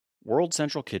World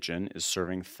Central Kitchen is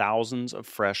serving thousands of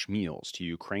fresh meals to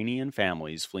Ukrainian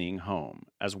families fleeing home,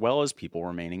 as well as people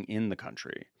remaining in the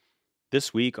country.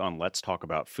 This week on Let's Talk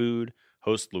About Food,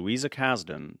 host Louisa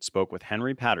Kasdan spoke with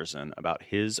Henry Patterson about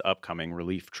his upcoming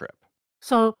relief trip.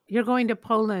 So you're going to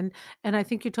Poland, and I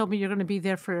think you told me you're going to be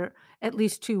there for at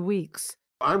least 2 weeks.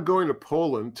 I'm going to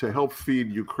Poland to help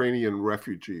feed Ukrainian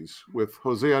refugees. With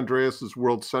Jose Andreas's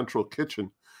World Central Kitchen,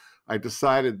 I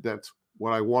decided that's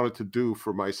what I wanted to do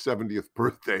for my 70th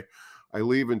birthday. I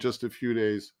leave in just a few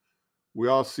days. We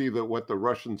all see that what the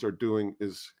Russians are doing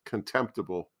is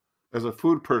contemptible. As a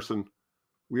food person,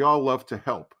 we all love to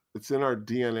help. It's in our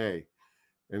DNA.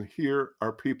 And here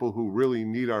are people who really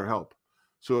need our help.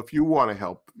 So if you want to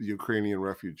help the Ukrainian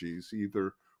refugees,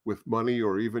 either with money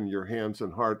or even your hands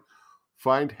and heart,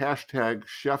 find hashtag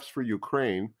Chefs for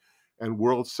Ukraine and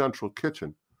World Central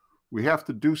Kitchen. We have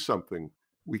to do something.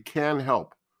 We can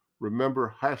help.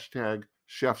 Remember hashtag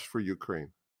Chefs for Ukraine.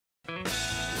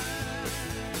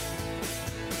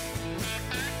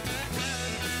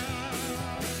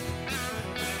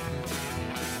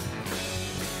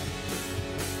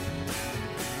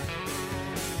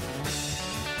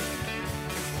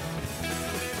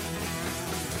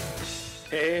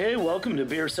 Hey, welcome to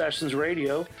Beer Sessions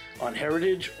Radio on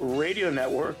Heritage Radio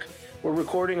Network. We're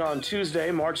recording on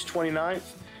Tuesday, March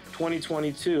 29th,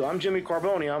 2022. I'm Jimmy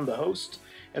Carboni, I'm the host,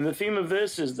 and the theme of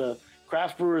this is the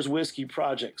Craft Brewers Whiskey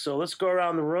Project. So let's go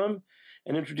around the room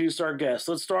and introduce our guests.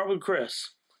 Let's start with Chris.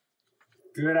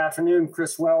 Good afternoon,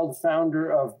 Chris Weld, founder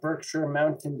of Berkshire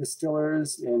Mountain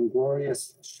Distillers in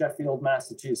glorious Sheffield,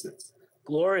 Massachusetts.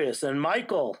 Glorious. And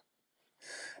Michael.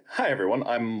 Hi, everyone.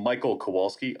 I'm Michael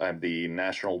Kowalski. I'm the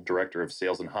National Director of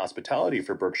Sales and Hospitality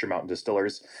for Berkshire Mountain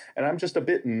Distillers, and I'm just a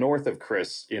bit north of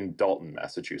Chris in Dalton,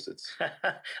 Massachusetts.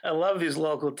 I love these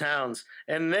local towns.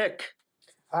 And Nick.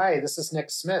 Hi, this is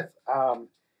Nick Smith,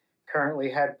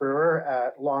 currently head brewer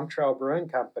at Long Trail Brewing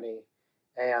Company,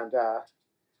 and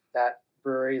that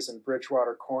brewery is in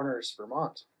Bridgewater Corners,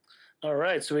 Vermont. All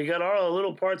right, so we got our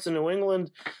little parts in New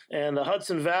England and the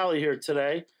Hudson Valley here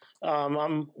today.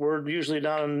 We're usually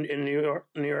down in New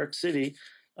York City,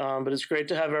 but it's great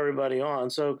to have everybody on.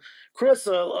 So, Chris,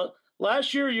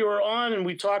 last year you were on and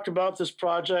we talked about this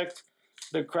project,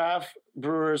 the Craft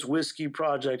Brewers Whiskey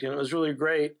Project, and it was really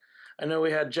great. I know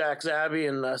we had Jack Zabby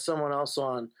and someone else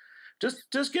on.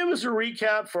 Just give us a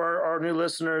recap for our new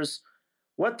listeners,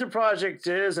 what the project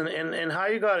is and how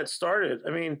you got it started. I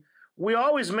mean, we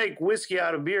always make whiskey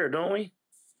out of beer, don't we?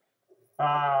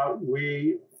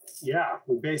 We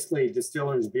basically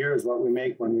distillers beer is what we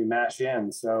make when we mash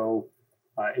in. So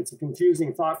it's a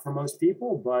confusing thought for most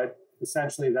people, but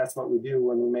essentially that's what we do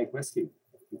when we make whiskey.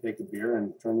 We take a beer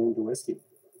and turn it into whiskey.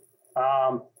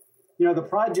 The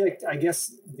project, I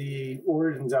guess the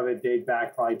origins of it date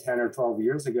back probably 10 or 12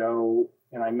 years ago.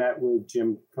 And I met with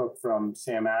Jim Cook from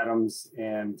Sam Adams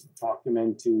and talked him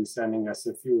into sending us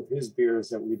a few of his beers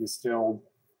that we distilled.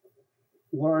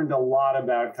 Learned a lot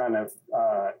about kind of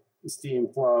steam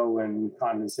flow and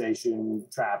condensation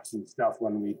traps and stuff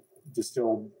when we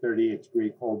distilled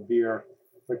 38-degree cold beer,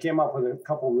 but came up with a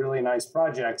couple really nice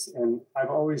projects. And I've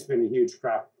always been a huge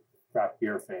craft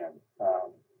beer fan.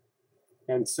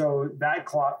 And so that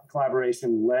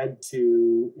collaboration led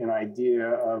to an idea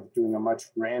of doing a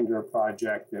much grander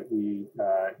project that we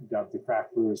dubbed the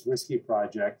Craft Brewers Whiskey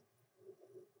Project.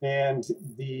 And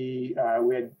we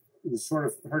had sort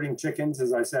of herding chickens,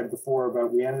 as I said before,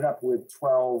 but we ended up with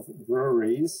 12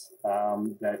 breweries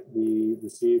that we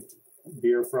received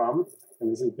beer from. And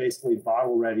this is basically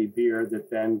bottle-ready beer that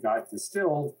then got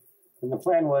distilled. And the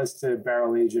plan was to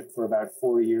barrel age it for about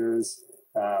 4 years.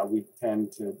 We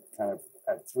tend to kind of,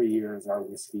 at 3 years, our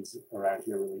whiskeys around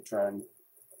here really turn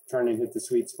and hit the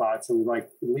sweet spot. So we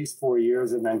like at least 4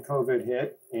 years, and then COVID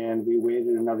hit, and we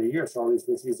waited another year. So all these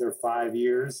whiskeys are 5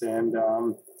 years, and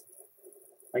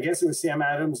I guess it was Sam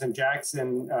Adams and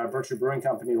Jackson Berkshire Brewing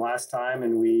Company last time,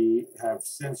 and we have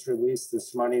since released the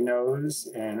Smutty Nose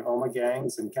and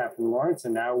Omegangs and Captain Lawrence,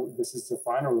 and now this is the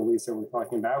final release that we're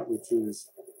talking about, which is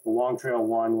the Long Trail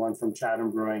one from Chatham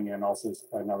Brewing, and also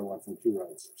another one from Two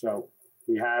Roads. So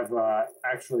we have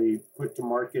actually put to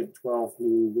market 12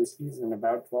 new whiskeys in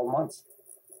about 12 months.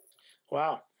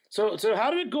 Wow. So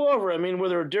how did it go over? I mean, were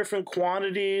there different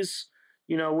quantities?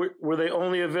 You know, were they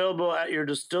only available at your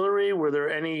distillery? Were there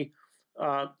any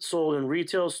sold in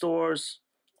retail stores?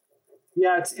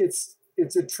 Yeah,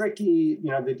 it's a tricky,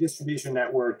 the distribution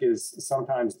network is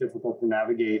sometimes difficult to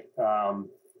navigate.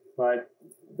 But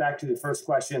back to the first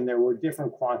question, there were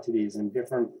different quantities, and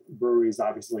different breweries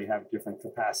obviously have different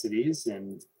capacities.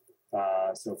 And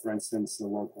so, for instance, the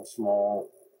local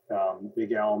small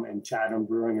Big Elm and Chatham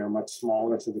Brewing are much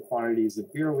smaller, so the quantities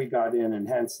of beer we got in, and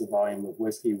hence the volume of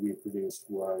whiskey we produced,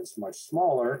 was much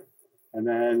smaller. And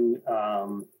then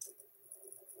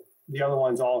the other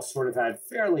ones all sort of had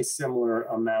fairly similar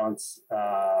amounts.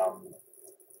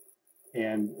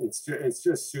 And it's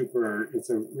just super, it's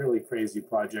a really crazy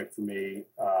project for me,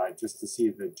 just to see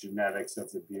the genetics of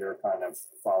the beer kind of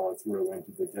follow through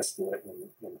into the distillate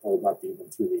and hold up even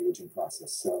through the aging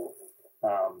process. So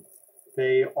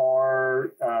they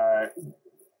are,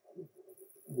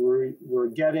 we're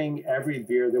getting every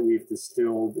beer that we've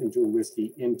distilled into a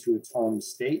whiskey into its home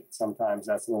state. Sometimes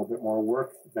that's a little bit more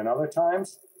work than other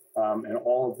times. And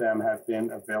all of them have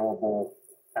been available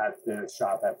at the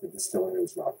shop at the distillery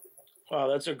as well. Wow,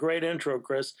 that's a great intro,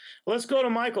 Chris. Let's go to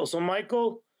Michael. So,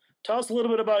 Michael, tell us a little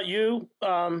bit about you.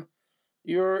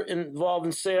 You're involved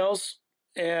in sales,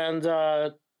 and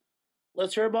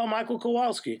let's hear about Michael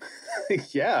Kowalski.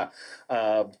 Yeah.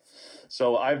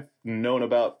 So I've known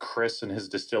about Chris and his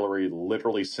distillery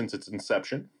literally since its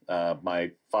inception.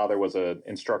 My father was an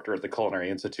instructor at the Culinary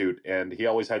Institute, and he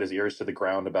always had his ears to the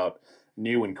ground about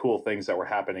new and cool things that were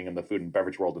happening in the food and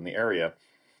beverage world in the area.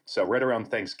 So right around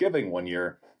Thanksgiving one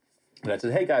year, and I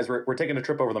said, "Hey guys, we're taking a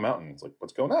trip over the mountains. Like,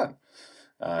 what's going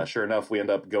on?" Sure enough, we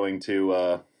end up going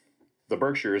to the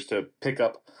Berkshires to pick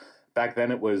up. Back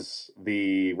then, it was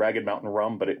the Ragged Mountain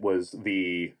rum, but it was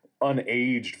the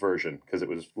unaged version because it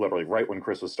was literally right when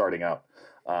Chris was starting out,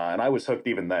 and I was hooked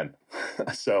even then.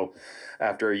 So,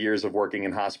 after years of working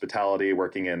in hospitality,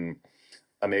 working in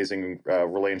amazing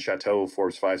Relais and Chateau,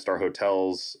 Forbes 5-star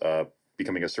hotels,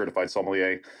 becoming a certified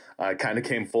sommelier, I kind of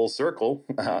came full circle,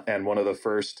 and one of the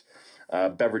first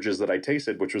beverages that I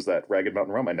tasted, which was that Ragged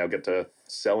Mountain rum, I now get to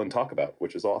sell and talk about,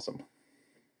 which is awesome.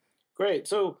 Great.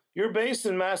 So you're based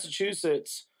in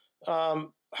Massachusetts.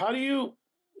 How do you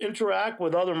interact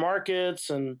with other markets?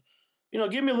 And,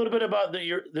 give me a little bit about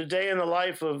the day in the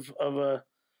life of a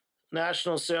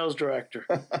national sales director.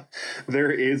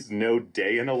 There is no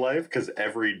day in a life because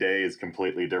every day is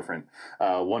completely different.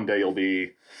 One day you'll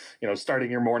be,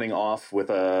 starting your morning off with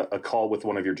a call with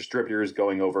one of your distributors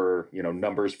going over,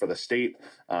 numbers for the state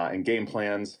and game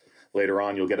plans. Later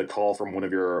on, you'll get a call from one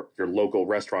of your local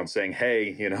restaurants saying,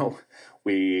 "Hey,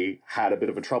 we had a bit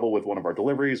of a trouble with one of our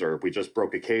deliveries, or we just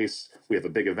broke a case. We have a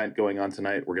big event going on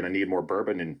tonight. We're going to need more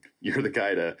bourbon," and you're the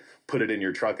guy to put it in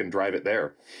your truck and drive it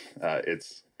there.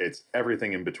 It's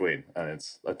everything in between, and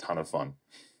it's a ton of fun.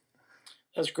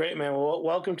 That's great, man. Well,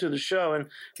 welcome to the show. And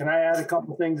can I add a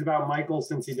couple things about Michael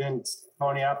since he didn't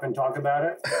pony up and talk about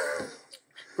it?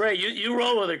 Great. You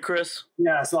roll with it, Chris.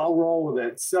 Yeah, so I'll roll with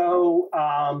it. So,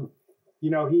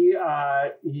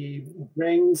 he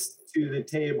brings to the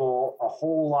table a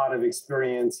whole lot of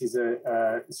experience. He's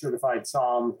a certified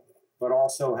somm, but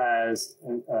also has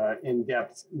an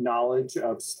in-depth knowledge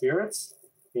of spirits.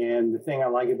 And the thing I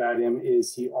like about him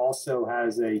is he also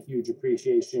has a huge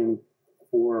appreciation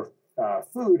for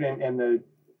food and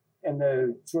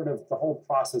the sort of the whole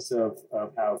process of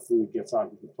how food gets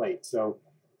onto the plate. So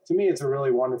to me, it's a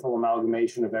really wonderful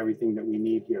amalgamation of everything that we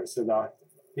need here. So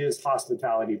his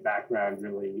hospitality background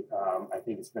really, I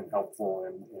think it's been helpful,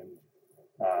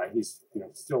 and he's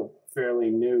still fairly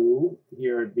new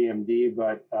here at BMD,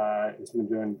 but he's been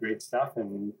doing great stuff,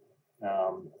 and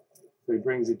so he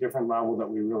brings a different level that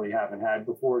we really haven't had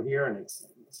before here, and it's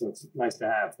nice to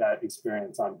have that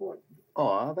experience on board.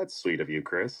 Aw, that's sweet of you,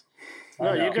 Chris.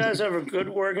 No, you guys have a good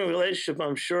working relationship,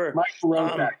 I'm sure. Michael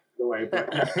wrote that. Way, but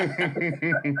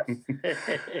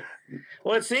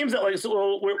well, it seems that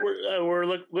we're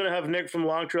going to have Nick from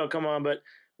Long Trail come on, but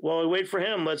while we wait for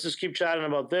him, let's just keep chatting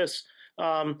about this.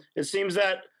 It seems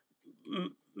that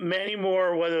many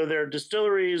more, whether they're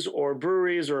distilleries or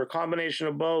breweries or a combination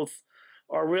of both,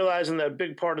 are realizing that a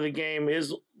big part of the game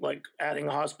is like adding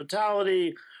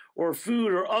hospitality or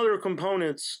food or other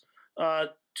components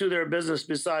to their business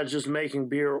besides just making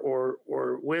beer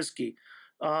or whiskey.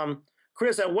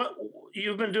 Chris,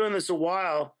 you've been doing this a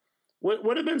while.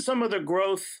 What have been some of the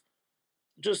growth,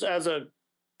 just as a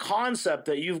concept,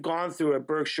 that you've gone through at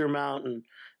Berkshire Mountain,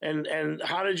 and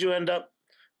how did you end up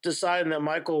deciding that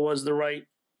Michael was the right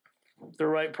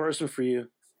person for you?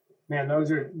 Man, those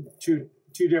are two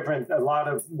different. A lot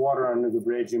of water under the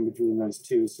bridge in between those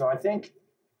two. So I think,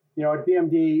 at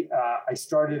BMD, I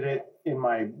started it in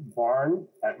my barn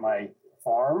at my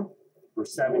farm for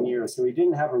 7 years. So we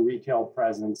didn't have a retail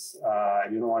presence. I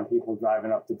didn't want people driving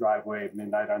up the driveway at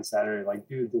midnight on Saturday, like,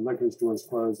 dude, the liquor store's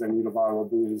closed, I need a bottle of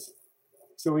booze.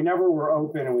 So we never were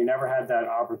open, and we never had that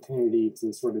opportunity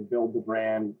to sort of build the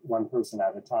brand one person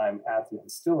at a time at the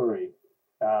distillery.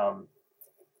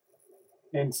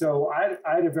 And so I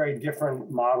had a very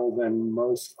different model than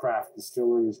most craft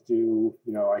distillers do.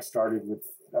 You know, I started with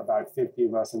about 50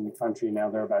 of us in the country. Now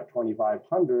there are about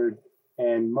 2,500.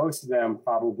 And most of them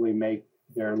probably make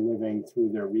their living through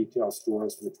their retail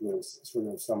stores, which was sort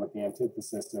of somewhat the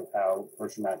antithesis of how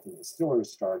Berkshire Mountain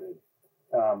Distillers started.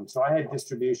 So I had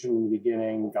distribution in the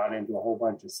beginning, got into a whole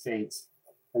bunch of states,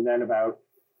 and then about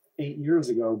 8 years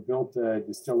ago, built a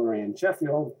distillery in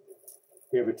Sheffield.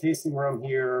 We have a tasting room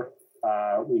here.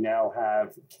 We now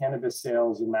have cannabis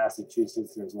sales in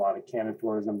Massachusetts. There's a lot of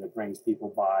cannatourism that brings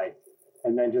people by.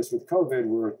 And then just with COVID,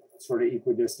 we're sort of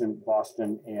equidistant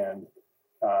Boston and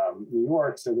New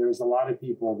York. So there's a lot of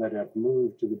people that have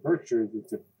moved to the Berkshires.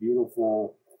 It's a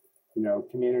beautiful, you know,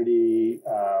 community,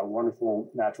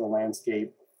 wonderful natural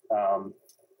landscape.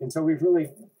 And so we've really,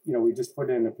 you know, we just put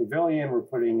in a pavilion. We're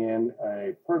putting in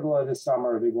a pergola this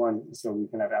summer, a big one, so we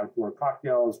can have outdoor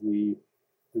cocktails.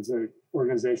 There's an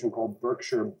organization called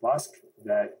Berkshire Busk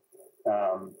that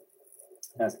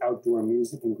has outdoor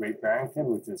music in Great Barrington,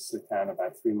 which is a town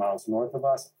about 3 miles north of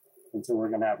us. And so we're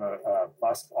going to have a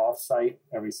busk offsite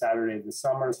every Saturday this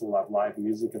summer. So we'll have live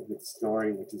music of the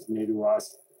distillery, which is new to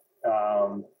us.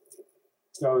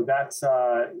 So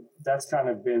that's kind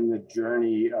of been the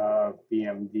journey of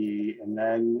BMD. And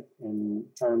then in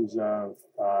terms of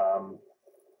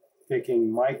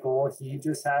picking Michael, he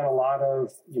just had a lot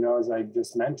of, you know, as I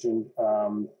just mentioned,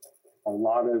 a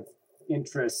lot of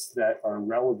interests that are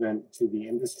relevant to the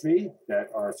industry that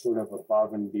are sort of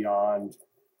above and beyond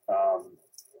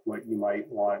what you might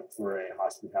want for a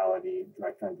hospitality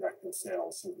director and director of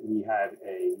sales. So he had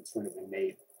a sort of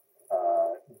innate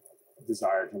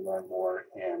desire to learn more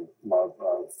and love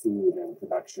of food and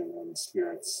production and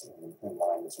spirits and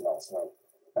wine as well. So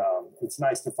it's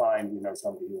nice to find, you know,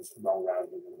 somebody who's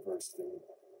well-rounded and versed and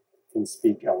can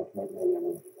speak eloquently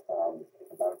and,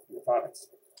 about your products.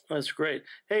 That's great.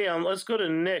 Hey, let's go to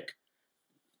Nick.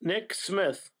 Nick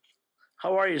Smith.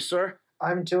 How are you, sir?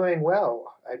 I'm doing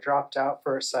well. I dropped out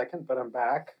for a second, but I'm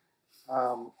back.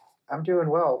 I'm doing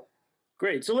well.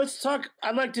 Great. So let's talk.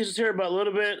 I'd like to just hear about a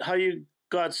little bit how you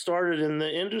got started in the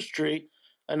industry.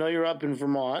 I know you're up in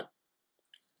Vermont.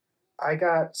 I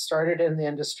got started in the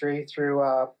industry through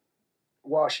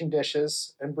washing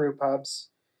dishes and brew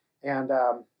pubs, and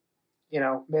you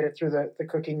know, made it through the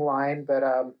cooking line, but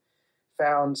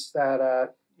found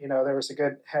that you know, there was a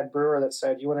good head brewer that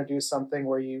said, you want to do something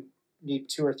where you need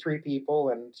 2 or 3 people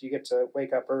and you get to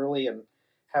wake up early and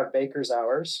have baker's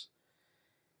hours.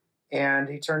 And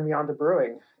he turned me on to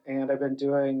brewing, and I've been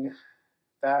doing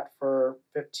that for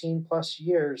 15 plus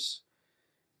years.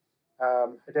 I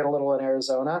did a little in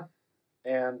Arizona,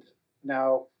 and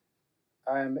now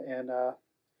I'm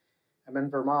in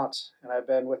Vermont, and I've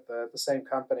been with the same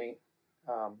company,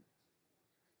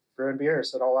 brewing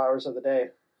beers at all hours of the day.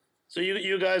 So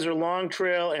you guys are Long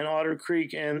Trail and Otter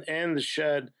Creek and the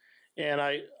Shed, and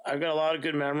I've got a lot of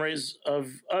good memories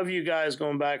of you guys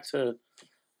going back to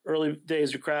early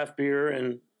days of craft beer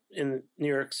and in New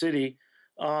York City.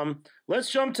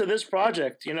 Let's jump to this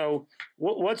project. You know,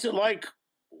 what's it like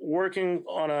working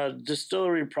on a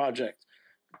distillery project?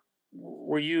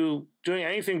 Were you doing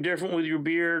anything different with your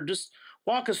beer? Just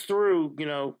walk us through, you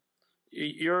know,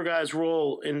 your guys'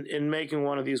 role in making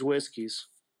one of these whiskeys.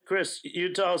 Chris,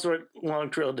 you tell us what Long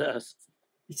Trail does.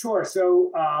 Sure.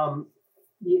 So,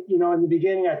 you know, in the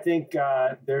beginning, I think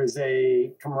there's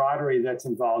a camaraderie that's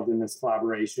involved in this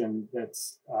collaboration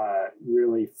that's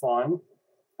really fun.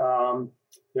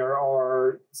 There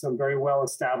are some very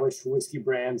well-established whiskey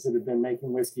brands that have been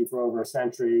making whiskey for over a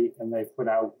century, and they've put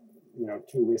out, you know,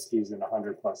 2 whiskeys in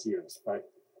 100 plus years. But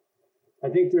I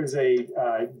think there's a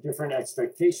different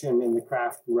expectation in the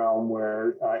craft realm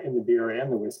where, in the beer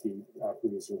and the whiskey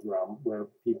producers realm, where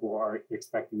people are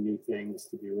expecting new things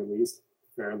to be released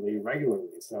fairly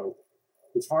regularly. So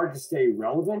it's hard to stay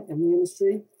relevant in the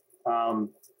industry.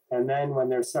 And then when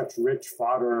there's such rich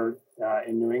fodder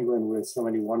in New England with so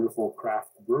many wonderful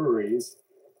craft breweries,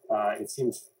 it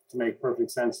seems to make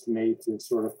perfect sense to me to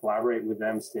sort of collaborate with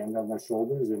them, stand on their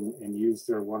shoulders, and use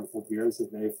their wonderful beers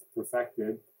that they've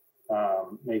perfected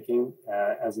making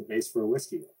as a base for a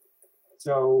whiskey.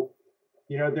 So,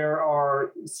 you know, there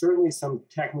are certainly some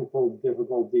technical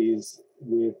difficulties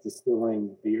with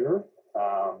distilling beer.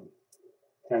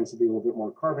 Tends to be a little bit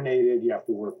more carbonated. You have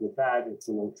to work with that. It's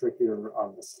a little trickier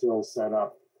on the still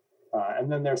setup. And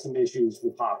then there's some issues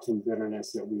with hops and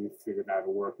bitterness that we've figured out a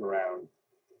workaround.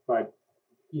 But,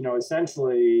 you know,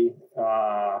 essentially,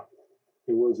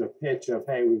 it was a pitch of,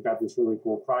 hey, we've got this really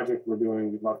cool project we're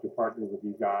doing. We'd love to partner with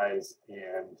you guys,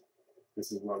 and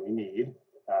this is what we need.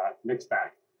 Mixed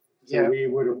bag. So we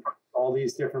would have all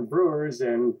these different brewers,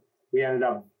 and we ended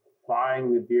up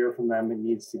buying the beer from them, it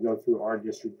needs to go through our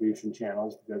distribution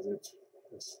channels because it's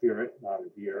a spirit, not a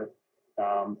beer.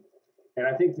 And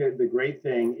I think that the great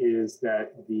thing is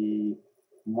that the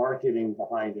marketing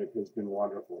behind it has been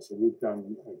wonderful. So we've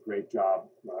done a great job,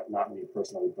 not me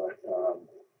personally, but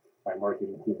my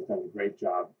marketing team has done a great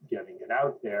job getting it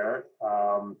out there,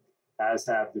 as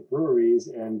have the breweries.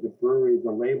 And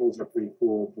the labels are pretty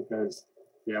cool because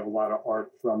they have a lot of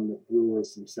art from the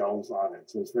brewers themselves on it.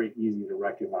 So it's very easy to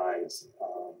recognize.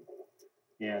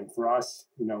 And for us,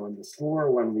 in the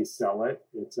store, when we sell it,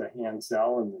 it's a hand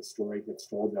sell, and the story gets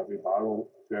told to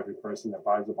every person that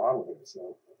buys a bottle here.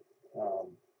 So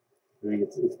I think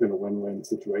it's been a win-win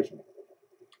situation.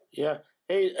 Yeah.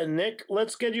 Hey, Nick,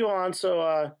 let's get you on.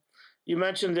 So you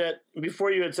mentioned that before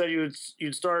you had said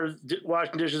you'd started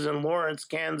washing dishes in Lawrence,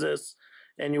 Kansas,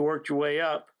 and you worked your way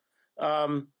up.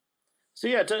 So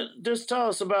yeah, just tell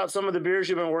us about some of the beers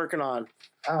you've been working on.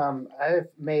 I've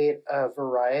made a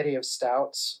variety of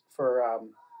stouts for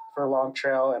Long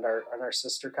Trail and our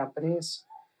sister companies,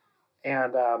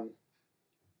 and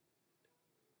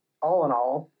all in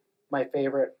all, my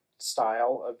favorite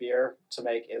style of beer to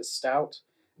make is stout.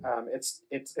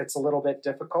 It's a little bit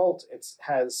difficult.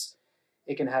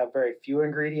 It can have very few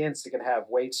ingredients. It can have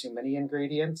way too many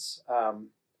ingredients.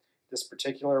 This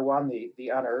particular one, the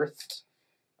Unearthed,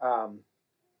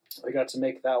 we got to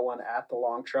make that one at the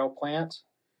Long Trail plant.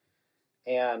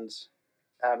 And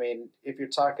I mean, if you're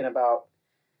talking about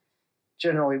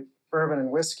generally bourbon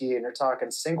and whiskey and you're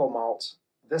talking single malt,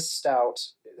 this stout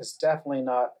is definitely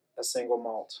not a single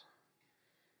malt.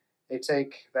 They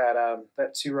take that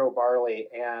 2-row barley,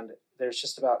 and there's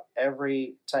just about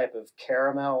every type of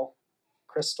caramel,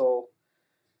 crystal,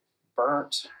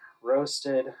 burnt,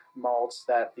 roasted malt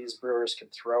that these brewers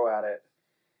could throw at it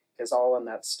is all in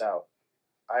that stout.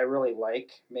 I really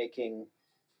like making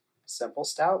simple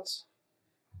stouts,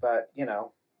 but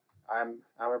I'm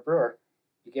a brewer.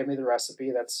 You give me the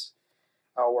recipe,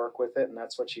 I'll work with it, and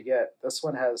that's what you get. This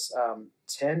one has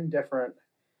 10 different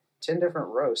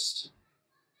roasts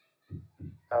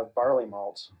of barley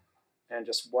malt and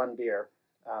just one beer,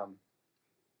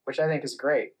 which I think is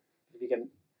great. If you can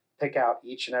pick out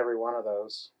each and every one of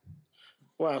those.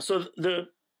 Wow. So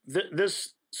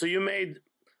so you made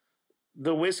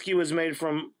the whiskey was made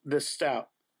from this stout.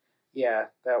 Yeah,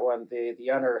 that one, the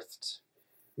Unearthed.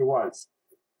 It was.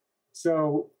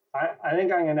 So I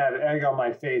think I'm going to have egg on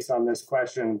my face on this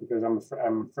question because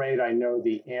I'm afraid I know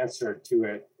the answer to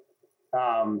it.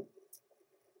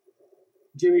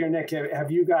 Jimmy or Nick,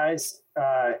 have you guys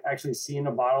actually seen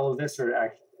a bottle of this or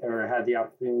had the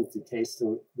opportunity to taste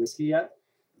the whiskey yet?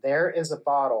 There is a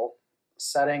bottle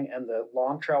sitting in the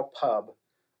Long Trail pub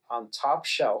on top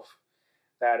shelf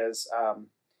that is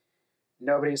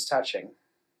nobody's touching.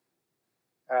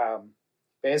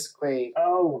 Basically.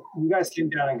 Oh, you guys came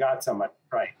down and got some,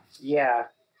 right? Yeah.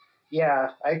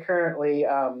 I currently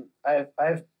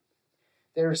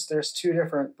there's 2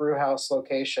 different brew house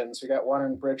locations. We got one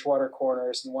in Bridgewater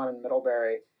Corners and one in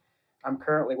Middlebury. I'm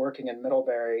currently working in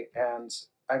Middlebury, and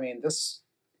I mean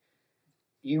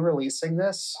you releasing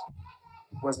this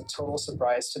was a total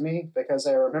surprise to me because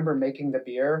I remember making the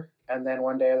beer, and then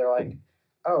one day they're like,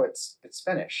 "Oh, it's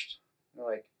finished." And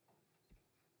they're like,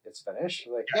 "It's finished?"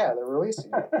 We're like, "Yeah, they're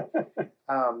releasing it."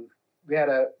 We had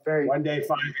a very one day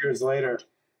 5 years later,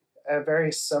 a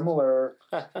very similar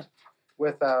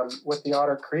with the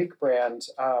Otter Creek brand.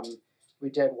 We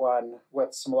did one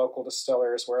with some local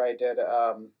distillers where I did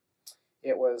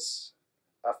it was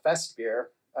a fest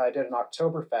beer. I did an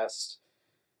Oktoberfest,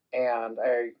 and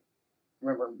I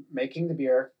remember making the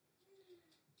beer.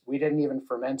 We didn't even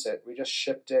ferment it. We just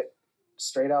shipped it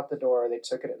straight out the door. They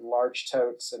took it in large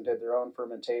totes and did their own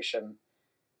fermentation.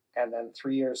 And then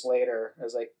 3 years later, I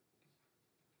was like,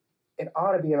 it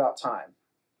ought to be about time.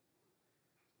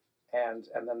 And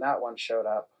then that one showed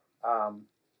up.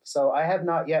 So I have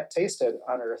not yet tasted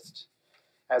Unearthed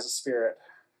as a spirit,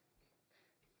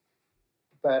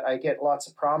 but I get lots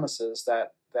of promises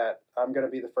that I'm going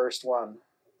to be the first one.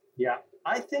 Yeah,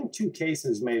 I think 2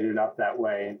 cases made it up that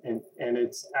way, and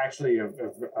it's actually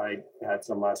I had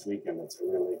some last weekend. It's a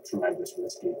really tremendous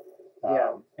whiskey.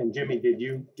 Yeah. And Jimmy, did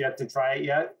you get to try it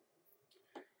yet?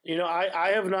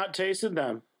 I have not tasted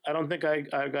them. I don't think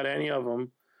I got any of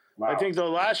them. Wow. I think the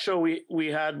last show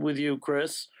we had with you,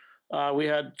 Chris, we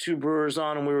had 2 brewers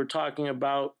on, and we were talking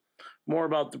more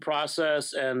about the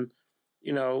process and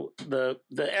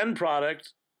the end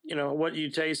product. What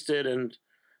you tasted and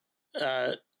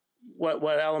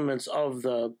what elements of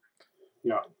the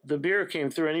beer came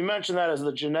through. And you mentioned that as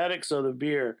the genetics of the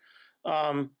beer.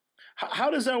 How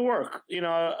does that work?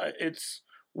 It's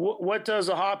what does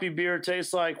a hoppy beer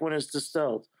taste like when it's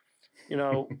distilled? you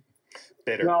know,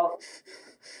 Bitter. Well,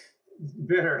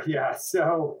 bitter, yeah.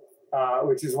 So,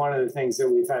 which is one of the things that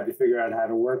we've had to figure out how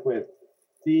to work with.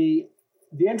 The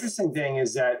interesting thing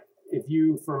is that if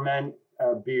you ferment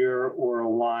a beer or a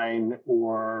wine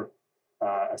or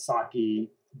a sake,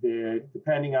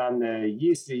 depending on the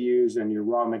yeast you use and your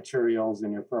raw materials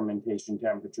and your fermentation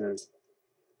temperatures,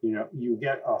 you know, you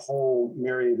get a whole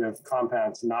myriad of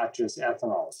compounds, not just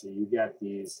ethanol. So you get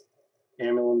these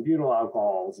amyl and butyl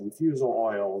alcohols and fusel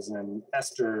oils and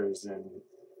esters and,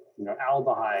 you know,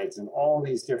 aldehydes and all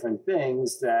these different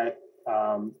things that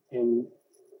in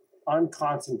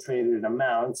unconcentrated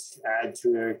amounts add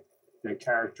to the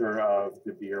character of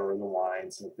the beer or the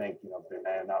wine. So think, you know,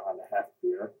 banana on a hef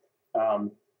beer.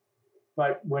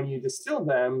 But when you distill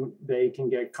them, they can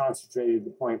get concentrated to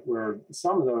the point where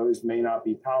some of those may not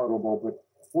be palatable. But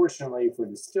fortunately for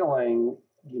distilling,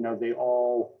 you know, they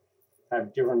all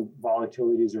have different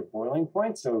volatilities or boiling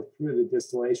points. So through the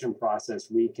distillation process,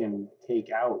 we can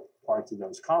take out parts of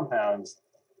those compounds.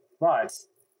 But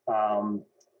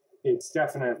it's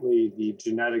definitely the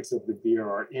genetics of the beer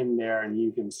are in there, and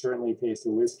you can certainly taste a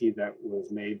whiskey that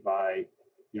was made by,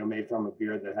 you know, made from a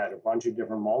beer that had a bunch of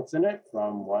different malts in it,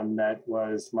 from one that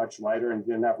was much lighter and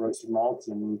didn't have roasted malts.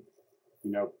 And,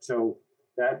 you know, so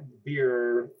that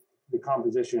beer, the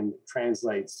composition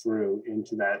translates through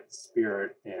into that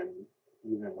spirit and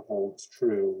even holds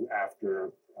true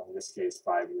after, in this case,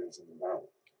 5 years in the barrel.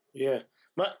 Yeah.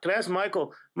 Can I ask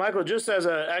Michael? Michael, just as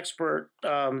an expert,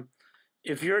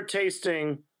 if you're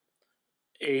tasting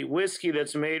a whiskey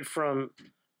that's made from,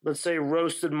 let's say,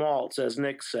 roasted malts, as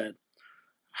Nick said,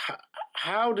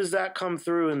 how does that come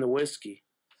through in the whiskey?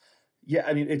 Yeah,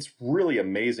 I mean, it's really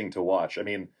amazing to watch. I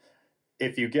mean,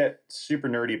 if you get super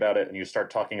nerdy about it and you start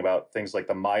talking about things like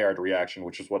the Maillard reaction,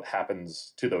 which is what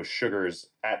happens to those sugars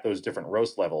at those different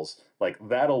roast levels, like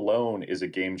that alone is a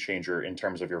game changer in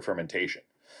terms of your fermentation.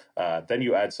 Then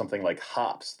you add something like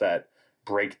hops that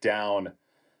break down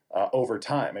over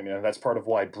time. I mean, that's part of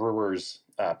why brewers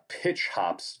pitch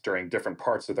hops during different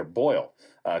parts of their boil,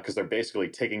 because they're basically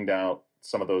taking down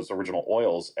some of those original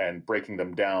oils and breaking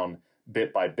them down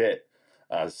bit by bit.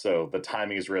 So the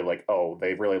timing is really like, oh,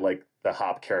 they really like the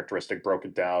hop characteristic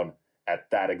broken down at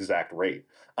that exact rate.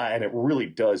 And it really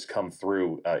does come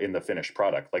through in the finished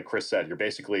product. Like Chris said, you're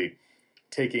basically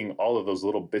taking all of those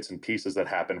little bits and pieces that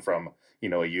happen from, you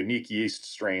know, a unique yeast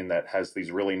strain that has these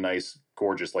really nice,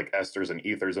 gorgeous, like esters and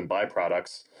ethers and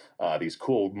byproducts, these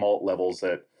cool malt levels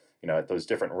that, you know, at those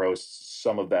different roasts,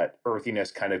 some of that earthiness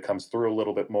kind of comes through a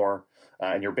little bit more.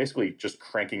 And you're basically just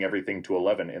cranking everything to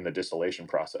 11 in the distillation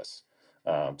process.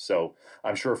 So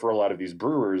I'm sure for a lot of these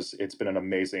brewers, it's been an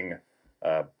amazing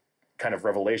kind of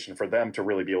revelation for them to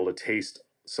really be able to taste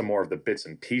some more of the bits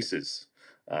and pieces.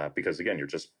 Because again, you're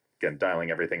just dialing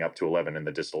everything up to 11 in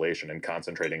the distillation and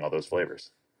concentrating all those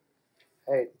flavors.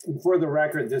 Hey, for the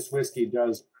record, this whiskey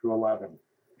does to 11.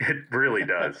 It really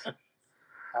does.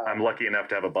 I'm lucky enough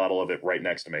to have a bottle of it right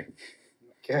next to me.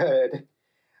 Good.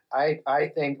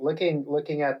 I think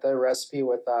looking at the recipe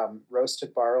with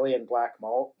roasted barley and black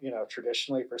malt, you know,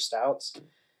 traditionally for stouts,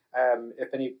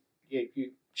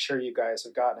 you sure you guys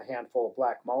have gotten a handful of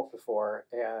black malt before,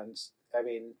 and I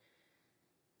mean,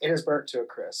 it is burnt to a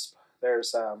crisp.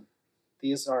 There's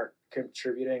these aren't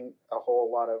contributing a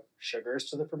whole lot of sugars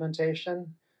to the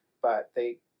fermentation, but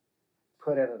they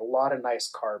put in a lot of nice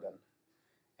carbon.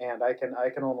 And I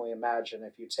can only imagine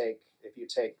if you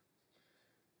take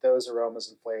those aromas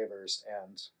and flavors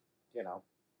and, you know,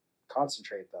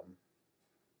 concentrate them,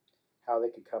 how they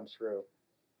could come through.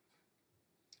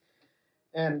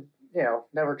 And, you know,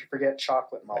 never to forget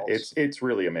chocolate malt. It's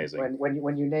really amazing.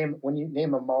 When you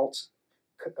name a malt,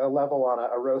 a level on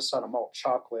a roast on a malt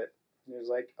chocolate, it's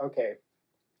like, okay,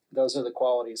 those are the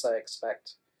qualities I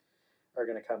expect are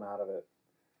going to come out of it.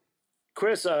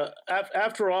 Chris,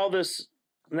 after all this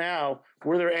now,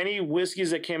 were there any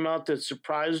whiskeys that came out that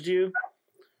surprised you?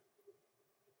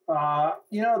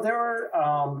 You know, there were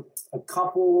a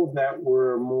couple that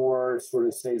were more sort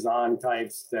of saison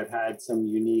types that had some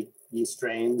unique yeast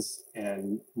strains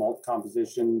and malt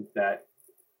composition that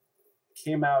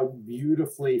came out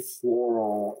beautifully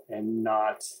floral and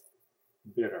not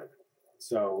bitter.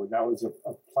 So that was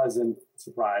a pleasant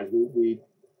surprise. We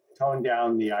toned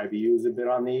down the IBUs a bit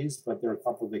on these, but there are a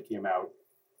couple that came out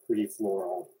pretty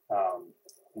floral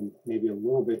and maybe a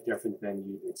little bit different than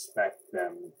you'd expect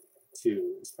them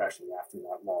to, especially after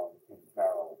that long in the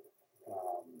barrel.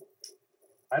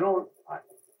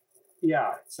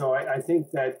 So I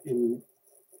think that in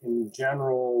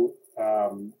general,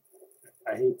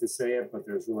 I hate to say it, but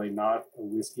there's really not a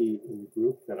whiskey in the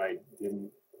group that I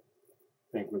didn't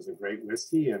think was a great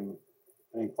whiskey. And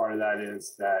I think part of that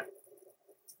is that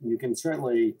you can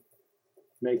certainly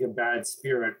make a bad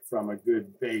spirit from a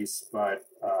good base, but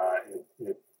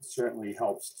it certainly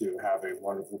helps to have a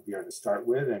wonderful beer to start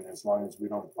with. And as long as we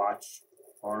don't botch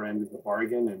our end of the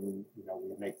bargain, and we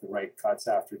make the right cuts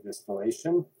after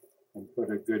distillation and put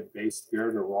a good base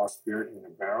spirit or raw spirit in a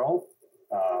barrel,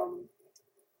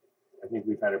 I think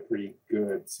we've had a pretty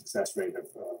good success rate of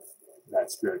that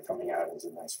spirit coming out as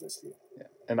a nice whiskey. Yeah.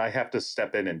 And I have to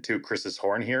step in and toot Chris's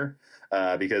horn here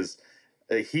because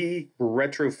he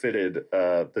retrofitted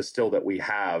the still that we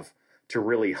have to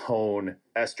really hone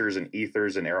esters and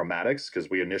ethers and aromatics, because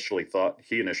he initially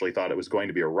thought it was going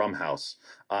to be a rum house,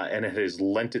 and it has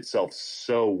lent itself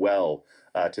so well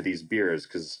to these beers,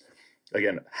 because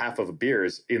again, half of a beer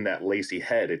is in that lacy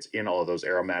head. It's in all of those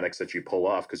aromatics that you pull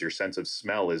off, because your sense of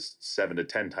smell is 7 to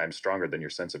 10 times stronger than your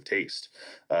sense of taste.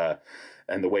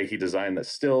 And the way he designed the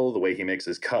still, the way he makes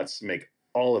his cuts, make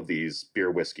all of these beer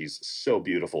whiskeys so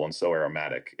beautiful and so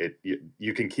aromatic.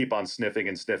 You can keep on sniffing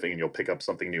and sniffing, and you'll pick up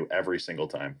something new every single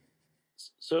time.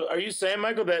 So are you saying,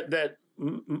 Michael, that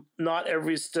not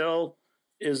every still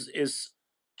is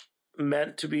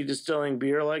meant to be distilling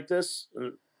beer like this?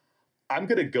 I'm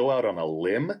going to go out on a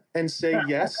limb and say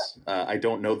yes. I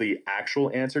don't know the actual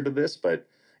answer to this, but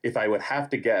if I would have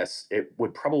to guess, it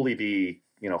would probably be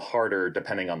harder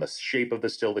depending on the shape of the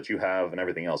still that you have and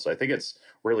everything else. So I think it's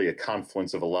really a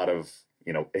confluence of a lot of,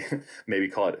 maybe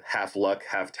call it half luck,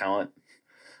 half talent,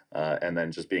 and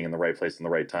then just being in the right place in the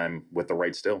right time with the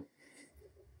right still.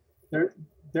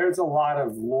 There's a lot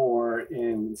of lore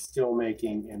in still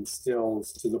making and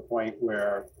stills, to the point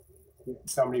where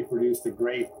somebody produced a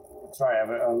great, sorry, I have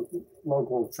a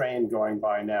local train going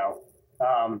by now,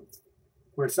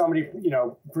 where somebody,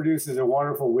 produces a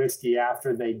wonderful whiskey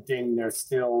after they ding their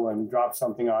still and drop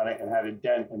something on it and had a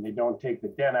dent, and they don't take the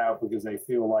dent out because they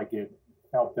feel like it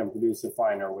helped them produce a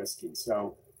finer whiskey.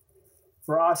 So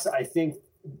for us, I think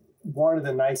one of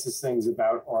the nicest things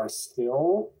about our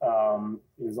still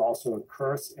is also a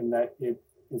curse in that it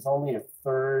is only a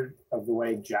third of the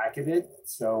way jacketed.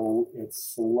 So it's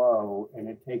slow, and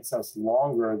it takes us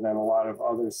longer than a lot of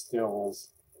other stills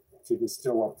to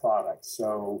distill a product.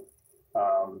 So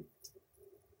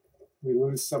we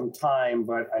lose some time,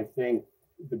 but I think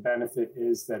the benefit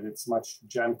is that it's much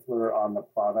gentler on the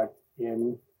product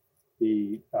in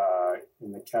the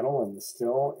kettle and the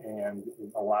still, and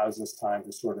it allows us time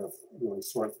to sort of really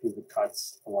sort through the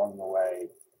cuts along the way.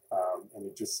 And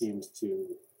it just seems to,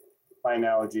 by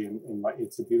analogy,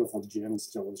 it's a beautiful gin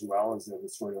still as well, is that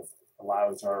it sort of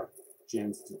allows our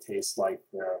gins to taste like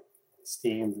they're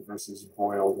steamed versus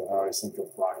boiled. And I always think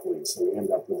of broccoli, so we end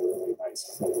up with a really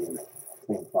nice,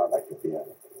 clean product at the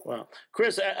end. Wow.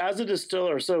 Chris, as a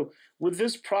distiller, so with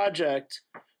this project,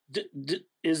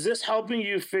 is this helping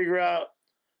you figure out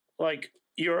like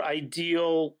your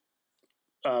ideal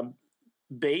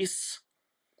base?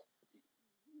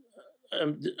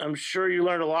 I'm sure you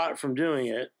learned a lot from doing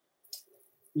it.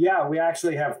 Yeah, we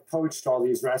actually have poached all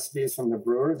these recipes from the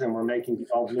brewers, and we're making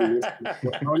 12 new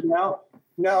recipes now.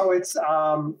 No, it's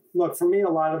look, for me, a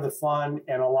lot of the fun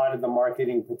and a lot of the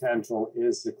marketing potential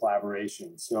is the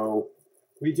collaboration. So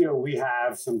we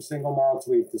have some single malts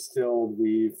we've distilled,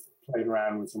 we've played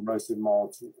around with some roasted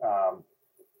malts.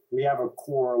 We have a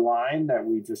core line that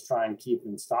we just try and keep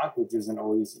in stock, which isn't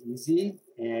always easy.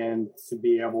 And to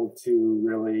be able to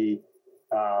really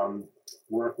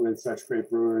work with such great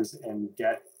brewers and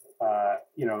get, I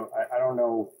don't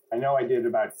know, I know I did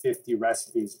about 50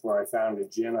 recipes where I found a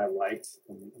gin I liked,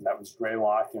 and that was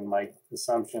Greylock. And my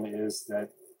assumption is that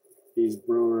these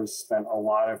brewers spent a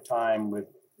lot of time with,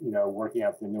 working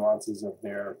out the nuances of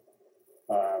their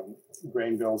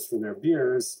grain bills for their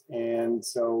beers. And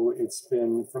so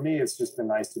for me, it's just been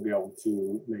nice to be able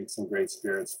to make some great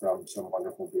spirits from some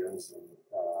wonderful beers. And,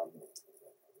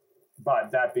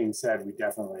 but that being said, we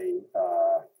definitely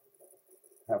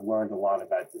have learned a lot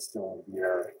about distilling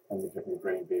beer and the different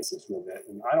grain bases with it.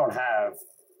 And I don't have,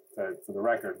 for the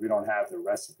record, we don't have the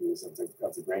recipes of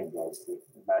the grain bills, the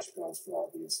mash bills for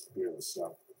all these beers.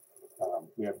 So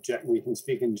we can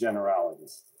speak in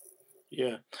generalities.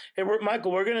 Yeah. Hey,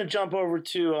 Michael, we're going to jump over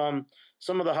to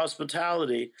some of the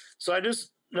hospitality. So I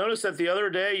just noticed that the other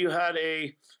day you had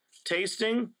a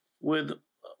tasting with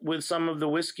some of the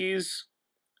whiskeys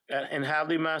in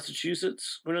Hadley,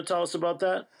 Massachusetts. Want to tell us about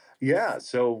that? Yeah.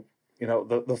 So,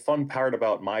 the fun part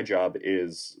about my job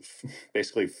is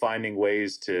basically finding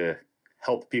ways to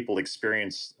help people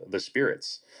experience the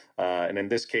spirits. And in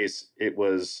this case, it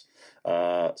was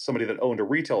somebody that owned a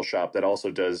retail shop that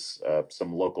also does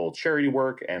some local charity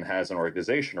work and has an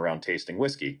organization around tasting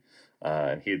whiskey.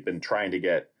 And he had been trying to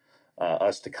get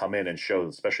us to come in and show,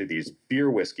 especially these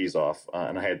beer whiskeys off.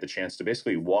 And I had the chance to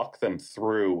basically walk them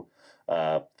through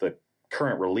the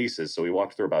current releases. So we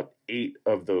walked through about 8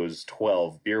 of those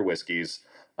 12 beer whiskeys,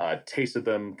 tasted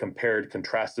them, compared,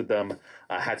 contrasted them,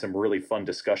 had some really fun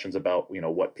discussions about,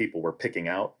 what people were picking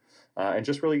out, and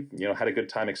just really, had a good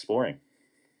time exploring.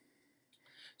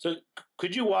 So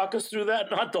could you walk us through that?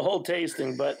 Not the whole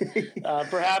tasting, but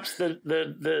perhaps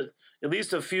the at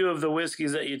least a few of the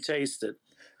whiskeys that you tasted.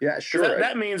 Yeah, sure.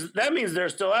 That means they're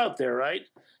still out there, right?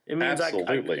 It means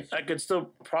Absolutely. I could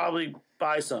still probably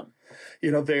buy some.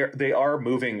 They are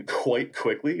moving quite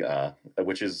quickly,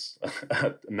 which is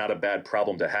not a bad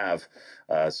problem to have.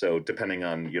 So depending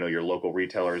on, your local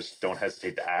retailers, don't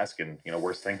hesitate to ask. And,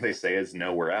 worst thing they say is,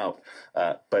 no, we're out.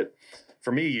 But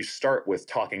for me, you start with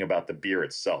talking about the beer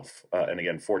itself. And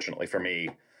again, fortunately for me,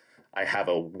 I have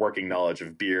a working knowledge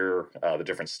of beer, the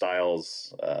different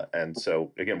styles. And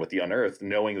so again, with the Unearthed,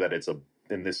 knowing that it's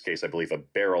in this case, I believe a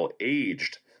barrel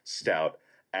aged stout,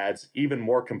 adds even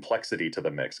more complexity to the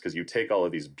mix, because you take all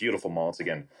of these beautiful malts.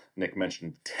 Again, Nick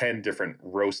mentioned 10 different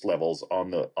roast levels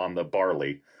on the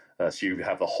barley. So you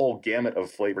have the whole gamut of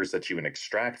flavors that you can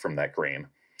extract from that grain.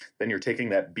 Then you're taking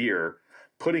that beer,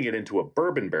 putting it into a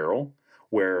bourbon barrel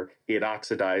where it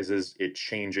oxidizes, it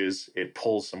changes, it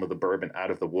pulls some of the bourbon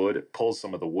out of the wood, it pulls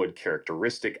some of the wood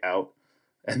characteristic out,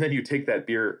 and then you take that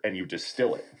beer and you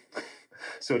distill it.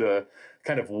 So to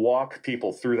kind of walk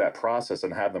people through that process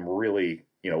and have them really,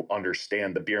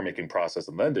 understand the beer making process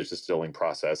and then the distilling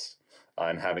process,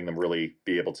 and having them really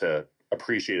be able to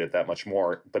appreciate it that much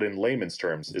more, but in layman's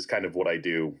terms, is kind of what I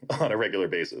do on a regular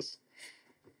basis.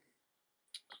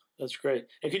 That's great.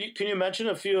 And can you mention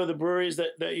a few of the breweries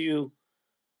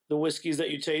the whiskeys that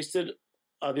you tasted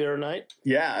the other night?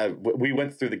 Yeah, we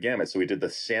went through the gamut. So we did the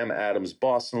Sam Adams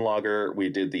Boston Lager. We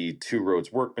did the Two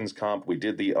Roads Workman's Comp. We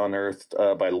did the Unearthed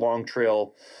by Long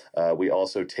Trail. We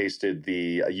also tasted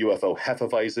the UFO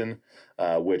Hefeweizen,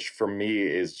 which for me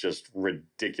is just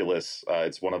ridiculous.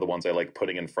 It's one of the ones I like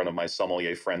putting in front of my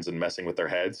sommelier friends and messing with their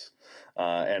heads.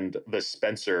 And the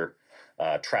Spencer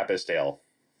Trappist Ale.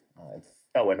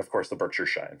 And of course the Berkshire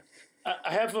Shine.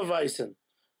 Hefeweizen.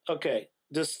 Okay.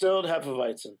 Distilled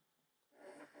Hefeweizen.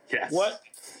 Yes.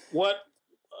 What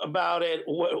about it?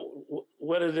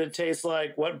 What did it taste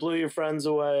like? What blew your friends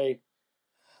away?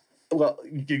 Well,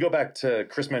 you go back to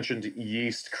Chris mentioned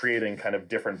yeast creating kind of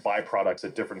different byproducts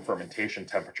at different fermentation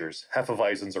temperatures.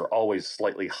 Hefeweizens are always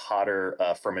slightly hotter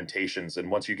fermentations, and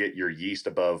once you get your yeast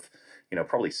above,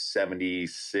 probably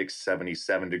 76,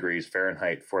 77 degrees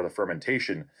Fahrenheit for the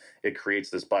fermentation, it creates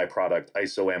this byproduct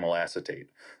isoamyl acetate.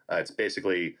 It's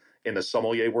basically, in the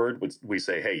sommelier word, we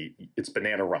say, hey, it's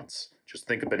banana runts. Just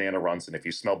think of banana runts, and if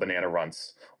you smell banana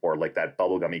runts or like that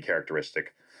bubblegummy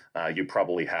characteristic, you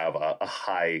probably have a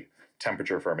high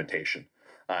temperature fermentation.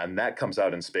 And that comes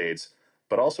out in spades.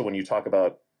 But also when you talk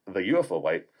about the UFO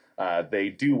White, they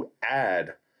do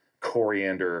add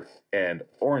coriander and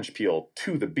orange peel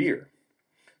to the beer.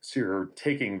 So you're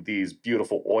taking these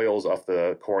beautiful oils off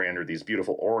the coriander, these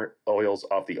beautiful oils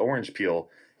off the orange peel,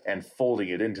 and folding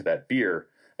it into that beer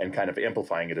and kind of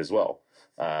amplifying it as well.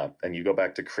 And you go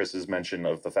back to Chris's mention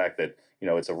of the fact that,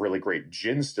 it's a really great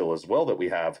gin still as well that we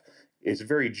have. It's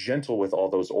very gentle with all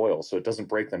those oils, so it doesn't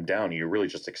break them down. You really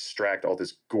just extract all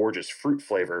this gorgeous fruit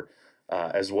flavor,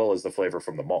 as well as the flavor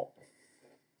from the malt.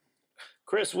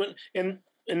 Chris, when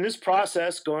in this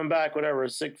process, going back,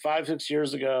 5-6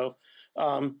 years ago,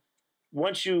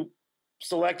 once you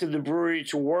selected the brewery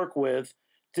to work with,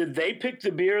 did they pick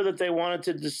the beer that they wanted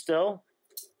to distill?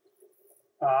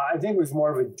 I think it was more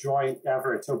of a joint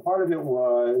effort. So part of it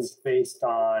was based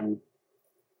on,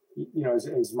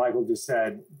 as Michael just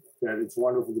said, that it's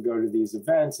wonderful to go to these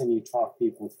events and you talk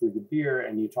people through the beer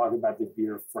and you talk about the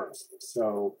beer first.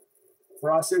 So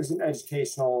for us, there's an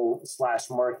educational /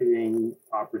 marketing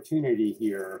opportunity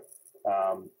here.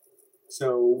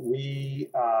 So we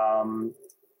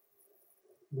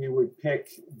would pick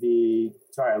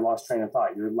sorry, I lost train of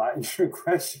thought. Your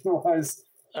question was?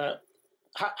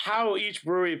 How each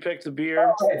brewery picked the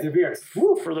beer, the beer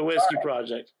for the whiskey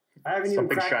project. I haven't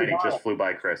Something even shiny just flew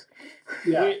by, Chris.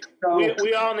 Yeah,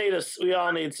 we all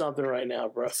need something right now,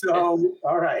 bro. So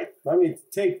all right, let me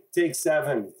take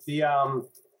 7.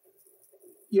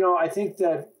 I think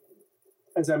that,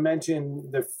 as I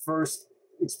mentioned, the first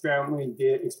experiment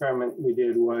we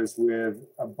did was with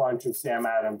a bunch of Sam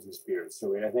Adams' beers.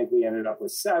 So I think we ended up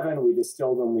with 7. We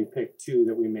distilled them. We picked 2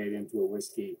 that we made into a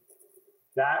whiskey.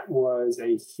 That was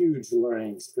a huge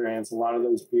learning experience. A lot of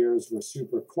those beers were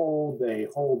super cold. They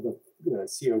hold the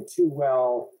CO2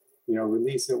 well,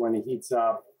 release it when it heats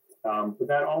up. But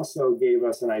that also gave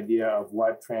us an idea of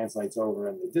what translates over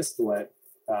in the distillate.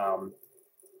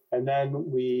 And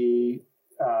then we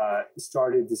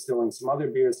started distilling some other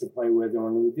beers to play with. And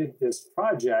when we did this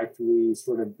project, we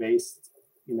sort of based,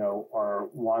 our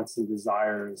wants and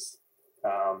desires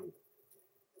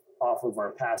off of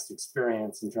our past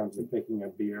experience in terms of picking a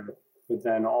beer. But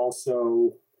then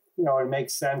also, it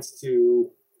makes sense to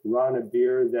run a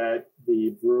beer that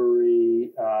the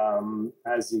brewery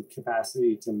has the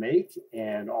capacity to make,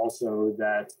 and also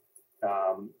that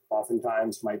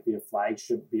oftentimes might be a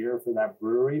flagship beer for that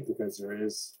brewery, because there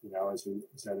is, as we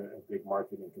said, a big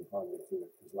marketing component to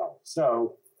it as well.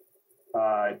 So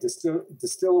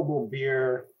distillable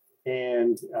beer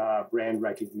and brand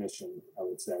recognition, I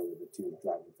would say, were the two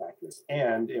driving factors.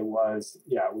 And it was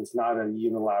not a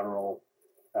unilateral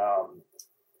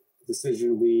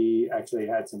decision. We actually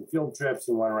had some field trips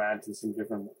and went around to some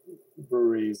different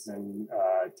breweries and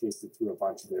tasted through a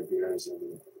bunch of their beers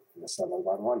and settled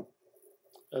on one.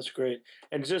 That's great.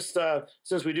 And just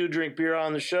since we do drink beer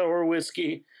on the show, or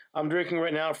whiskey, I'm drinking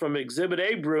right now from Exhibit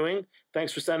A Brewing.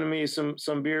 Thanks for sending me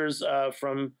some beers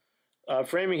from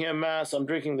Framingham, Mass. I'm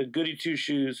drinking the Goody Two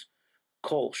Shoes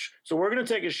Kolsch. So we're going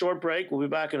to take a short break. We'll be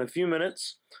back in a few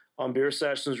minutes on Beer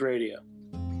Sessions Radio.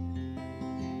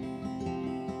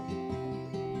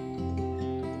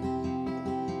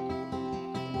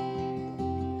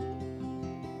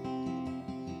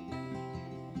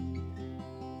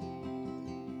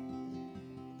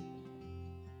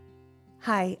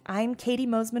 Hi, I'm Katie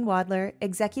Mosman-Wadler,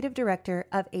 Executive Director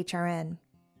of HRN.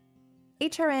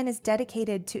 HRN is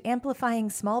dedicated to amplifying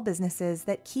small businesses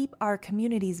that keep our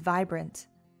communities vibrant.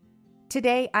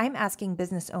 Today, I'm asking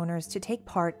business owners to take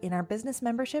part in our business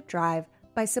membership drive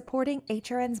by supporting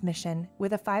HRN's mission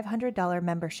with a $500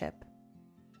 membership.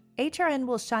 HRN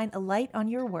will shine a light on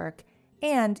your work,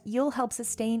 and you'll help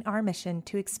sustain our mission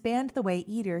to expand the way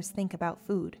eaters think about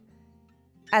food.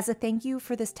 As a thank you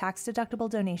for this tax-deductible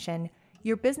donation,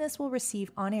 your business will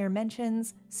receive on-air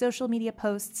mentions, social media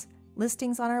posts,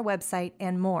 listings on our website,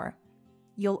 and more.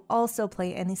 You'll also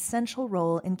play an essential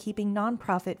role in keeping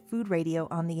nonprofit food radio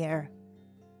on the air.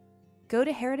 Go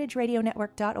to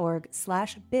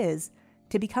heritageradionetwork.org/biz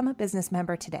to become a business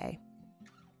member today.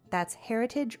 That's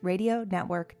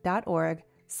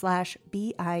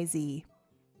heritageradionetwork.org/biz.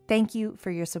 Thank you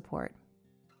for your support.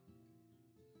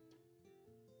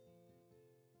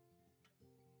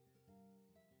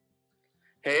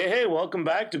 Hey, welcome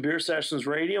back to Beer Sessions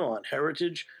Radio on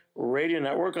Heritage Radio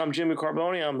Network. I'm Jimmy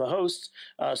Carboni. I'm the host.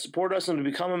 Support us and to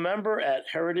become a member at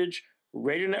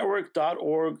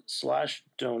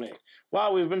heritageradionetwork.org/donate.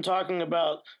 Wow, we've been talking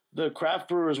about the Craft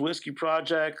Brewers Whiskey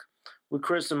Project with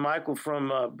Chris and Michael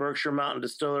from Berkshire Mountain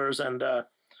Distillers, and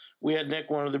we had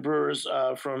Nick, one of the brewers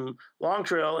from Long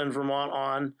Trail in Vermont,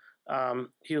 on.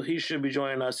 He should be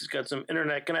joining us. He's got some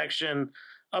internet connection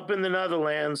up in the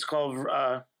Netherlands called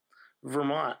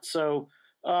Vermont. So,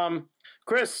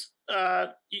 Chris,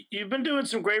 you've been doing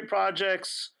some great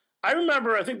projects. I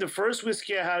remember, I think the first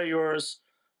whiskey I had of yours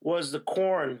was the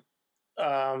corn,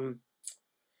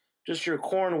 just your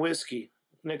corn whiskey,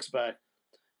 Nick's back.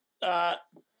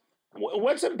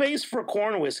 What's a base for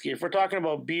corn whiskey? If we're talking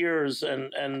about beers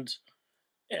and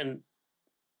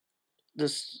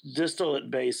this distillate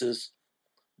bases,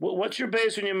 what's your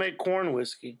base when you make corn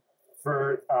whiskey?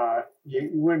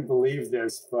 You wouldn't believe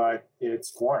this, but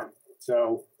it's corn.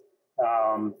 So,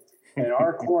 and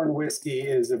our corn whiskey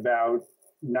is about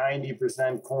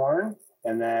 90% corn,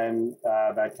 and then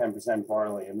about 10%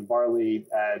 barley. And the barley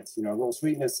adds, a little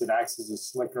sweetness. It acts as a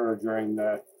slicker during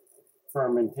the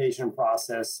fermentation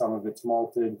process. Some of it's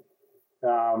malted.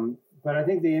 But I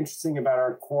think the interesting about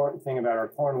our corn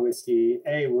whiskey,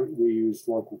 we use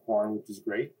local corn, which is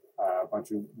great. A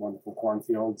bunch of wonderful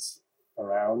cornfields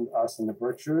around us in the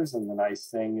Berkshires, and the nice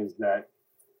thing is that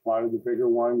a lot of the bigger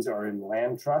ones are in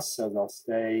land trusts, so they'll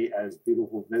stay as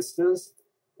beautiful vistas.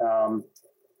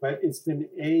 But it's been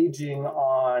aging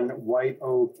on white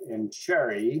oak and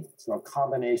cherry, so a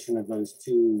combination of those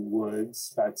two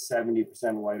woods, about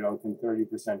 70% white oak and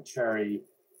 30% cherry,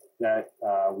 that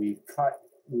we cut,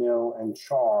 mill, and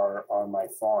char on my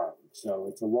farm. So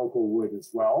it's a local wood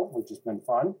as well, which has been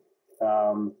fun.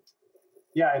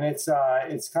 And it's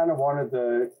kind of one of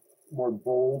the more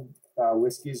bold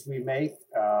whiskeys we make.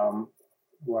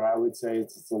 What I would say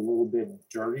it's a little bit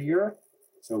dirtier,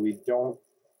 so we don't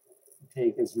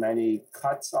take as many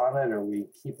cuts on it, or we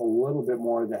keep a little bit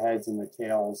more of the heads and the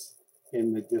tails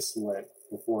in the distillate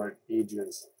before it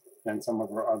ages than some of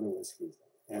our other whiskeys.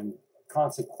 And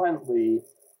consequently,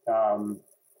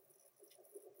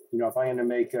 if I'm going to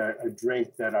make a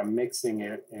drink that I'm mixing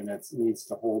it and it needs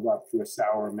to hold up to a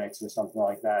sour mix or something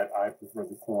like that, I prefer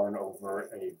the corn over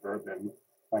a bourbon.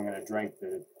 If I'm going to drink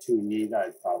the too neat,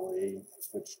 I'd probably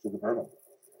switch to the bourbon.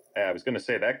 I was going to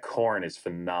say that corn is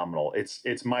phenomenal.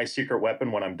 It's my secret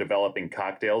weapon when I'm developing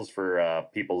cocktails for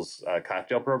people's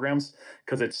cocktail programs,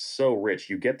 because it's so rich.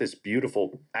 You get this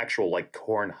beautiful actual like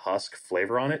corn husk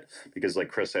flavor on it, because like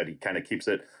Chris said, he kind of keeps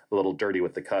it a little dirty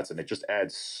with the cuts, and it just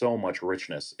adds so much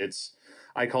richness.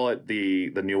 I call it the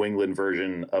New England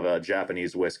version of a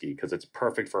Japanese whiskey, because it's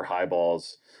perfect for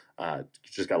highballs.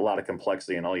 Just got a lot of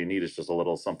complexity, and all you need is just a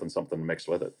little something mixed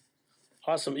with it.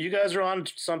 Awesome. You guys are on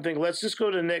something. Let's just go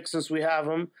to Nick since we have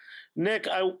him. Nick,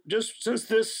 since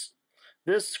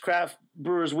this Craft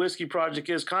Brewers Whiskey Project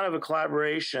is kind of a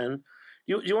collaboration,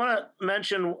 you want to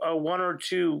mention one or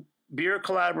two beer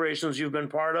collaborations you've been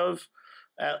part of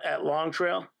at Long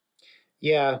Trail?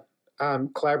 Yeah,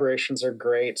 collaborations are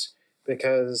great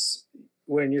because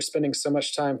when you're spending so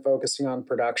much time focusing on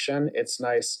production, it's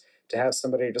nice to have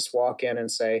somebody just walk in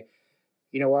and say,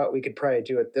 you know what, we could probably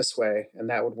do it this way, and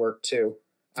that would work too.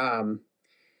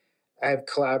 I've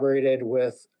collaborated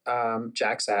with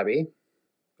Jack Sabby.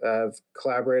 I've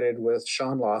collaborated with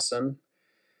Sean Lawson.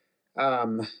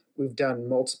 We've done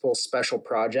multiple special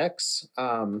projects.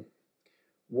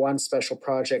 One special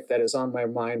project that is on my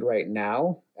mind right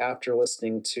now, after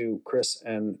listening to Chris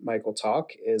and Michael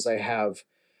talk, is I have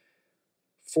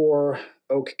 4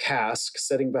 oak casks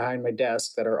sitting behind my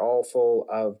desk that are all full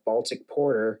of Baltic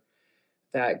Porter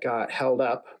that got held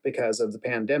up because of the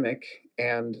pandemic,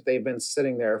 and they've been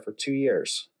sitting there for 2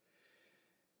 years.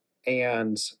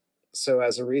 And so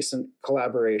as a recent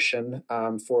collaboration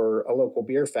for a local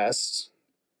beer fest,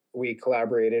 we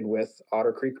collaborated with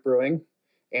Otter Creek Brewing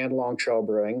and Long Trail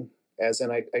Brewing, as in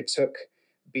I took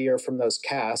beer from those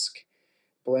casks,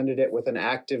 blended it with an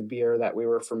active beer that we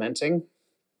were fermenting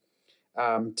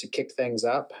to kick things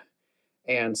up,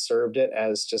 and served it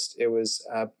as it was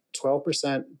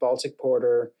 12% Baltic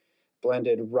Porter,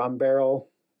 blended rum barrel,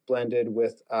 blended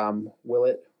with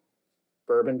Willet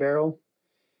bourbon barrel.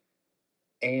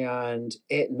 And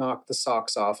it knocked the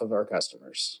socks off of our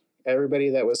customers. Everybody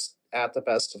that was at the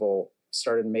festival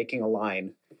started making a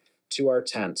line to our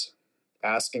tent,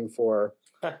 asking for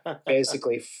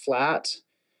basically flat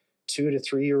 2 to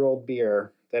 3 year old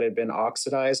beer that had been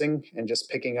oxidizing and just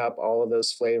picking up all of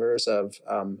those flavors of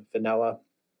vanilla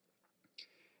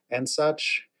and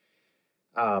such.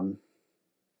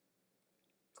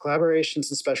 Collaborations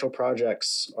and special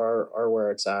projects are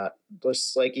where it's at.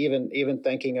 Just like even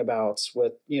thinking about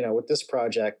with this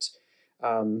project,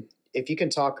 if you can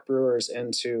talk brewers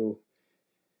into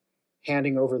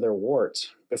handing over their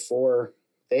wort before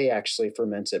they actually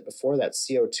ferment it, before that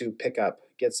CO2 pickup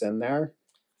gets in there.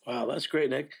 Wow, that's great,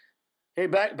 Nick. Hey,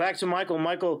 back to Michael.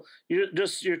 Michael,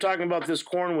 you're talking about this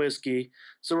corn whiskey,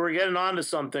 so we're getting on to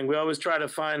something. We always try to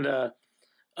find a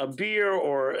beer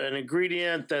or an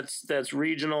ingredient that's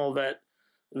regional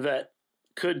that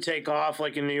could take off,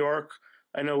 like in New York.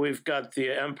 I know we've got the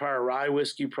Empire Rye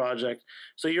Whiskey Project.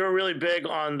 So you're really big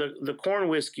on the corn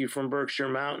whiskey from Berkshire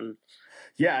Mountain.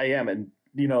 Yeah, I am. And,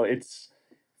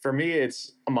 for me,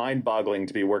 it's mind-boggling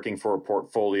to be working for a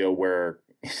portfolio where,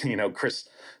 Chris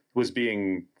was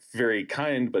being very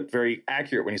kind but very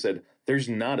accurate when he said, there's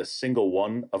not a single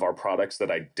one of our products that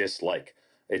I dislike.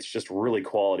 It's just really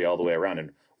quality all the way around.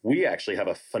 And we actually have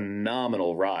a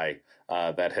phenomenal rye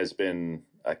that has been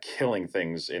killing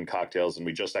things in cocktails. And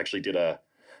we just actually did a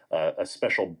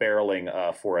special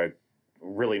barreling for a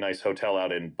really nice hotel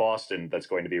out in Boston that's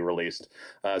going to be released.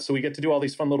 So we get to do all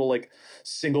these fun little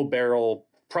single barrel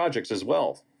projects as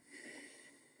well.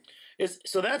 Is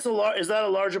that a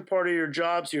larger part of your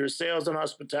job? So your sales and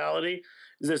hospitality,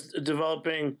 is this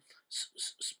developing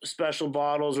special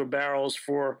bottles or barrels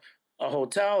for a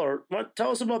hotel, or what?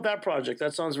 Tell us about that project.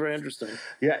 That sounds very interesting.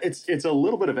 Yeah, it's a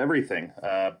little bit of everything.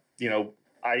 I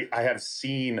have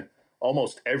seen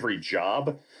almost every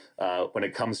job when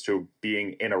it comes to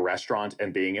being in a restaurant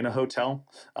and being in a hotel.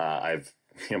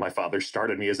 My father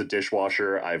started me as a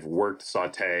dishwasher. I've worked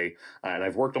sauté, and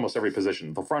I've worked almost every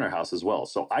position, the front of house as well.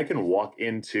 So I can walk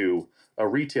into a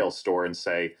retail store and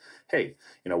say, hey,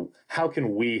 how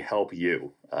can we help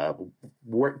you?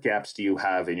 What gaps do you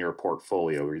have in your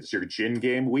portfolio? Is your gin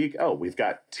game weak? Oh, we've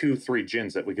got 2-3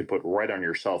 gins that we could put right on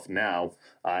your shelf now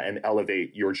and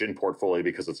elevate your gin portfolio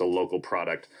because it's a local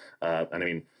product.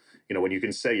 When you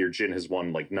can say your gin has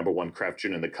won #1 craft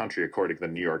gin in the country, according to the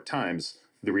New York Times,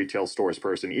 the retail store's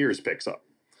person ears picks up.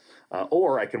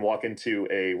 Or I can walk into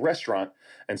a restaurant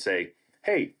and say,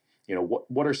 hey,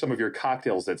 what are some of your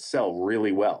cocktails that sell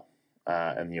really well?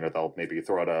 and they'll maybe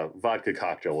throw out a vodka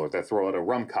cocktail or they'll throw out a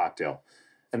rum cocktail,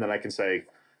 and then I can say,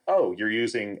 oh, you're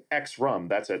using X rum.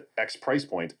 That's at X price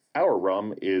point. Our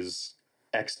rum is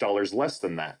X dollars less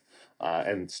than that,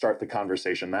 and start the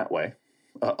conversation that way.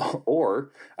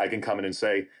 Or I can come in and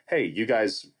say, hey, you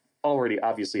guys already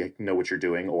obviously know what you're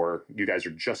doing, or you guys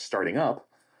are just starting up.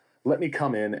 Let me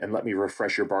come in and let me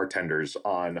refresh your bartenders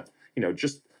on,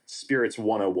 just spirits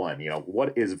 101.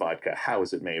 What is vodka? How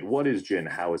is it made? What is gin?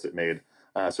 How is it made?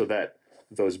 So that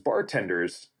those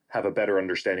bartenders have a better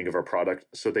understanding of our product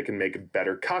so they can make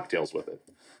better cocktails with it.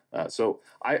 So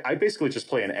I basically just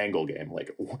play an angle game.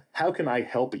 Like, how can I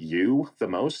help you the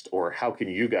most, or how can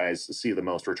you guys see the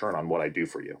most return on what I do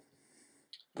for you?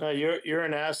 You're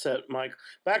an asset, Mike.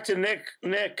 Back to Nick.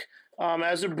 Nick,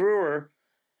 as a brewer,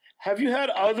 have you had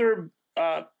other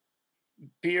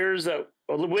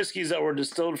whiskeys that were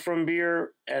distilled from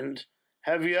beer, and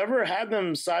have you ever had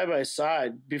them side by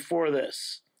side before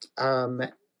this?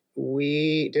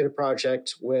 We did a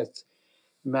project with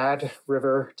Mad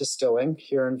River Distilling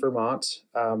here in Vermont,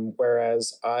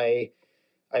 whereas I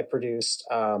produced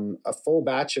a full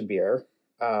batch of beer,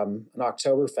 an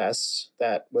Oktoberfest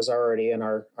that was already in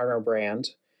our brand.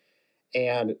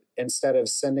 And instead of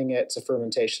sending it to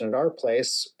fermentation at our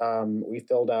place, we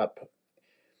filled up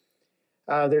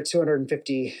their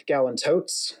 250-gallon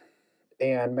totes,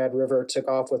 and Mad River took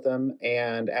off with them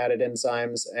and added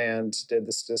enzymes and did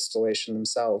this distillation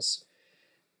themselves.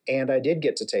 And I did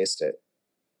get to taste it.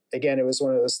 Again, it was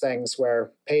one of those things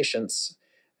where patience,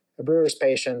 a brewer's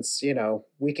patience,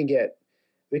 we can get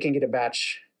a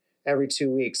batch every 2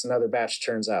 weeks, another batch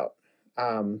turns out.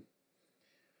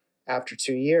 After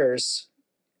 2 years,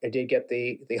 I did get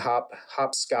the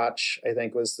hopscotch, I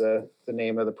think was the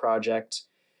name of the project.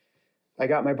 I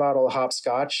got my bottle of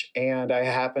hopscotch, and I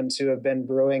happened to have been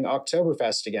brewing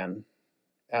Oktoberfest again,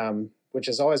 which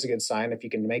is always a good sign if you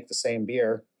can make the same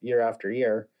beer year after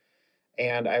year.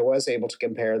 And I was able to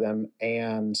compare them,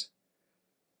 and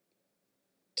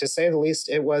to say the least,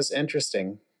 it was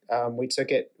interesting. We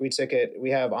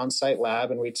have on-site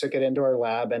lab, and we took it into our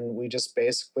lab, and we just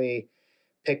basically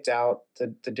picked out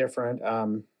the different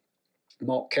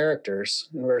malt characters.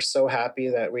 And we're so happy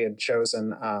that we had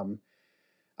chosen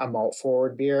a malt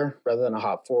forward beer rather than a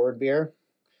hop forward beer.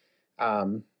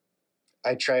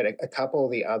 I tried a couple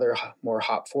of the other more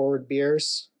hop forward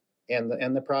beers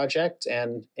in the project,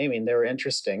 and I mean, they were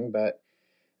interesting, but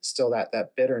still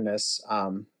that bitterness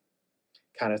kind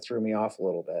of threw me off a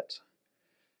little bit.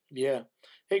 Yeah.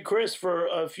 Hey, Chris, for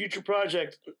a future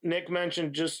project, Nick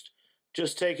mentioned just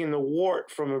taking the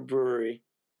wort from a brewery.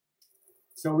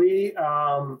 So we,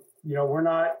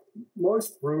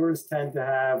 most brewers tend to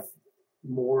have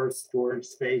more storage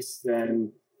space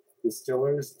than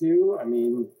distillers do. I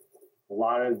mean, a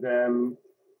lot of them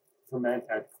ferment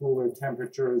at cooler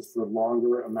temperatures for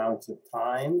longer amounts of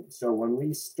time. So when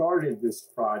we started this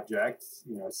project,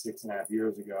 6.5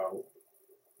 years ago,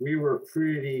 we were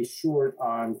pretty short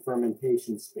on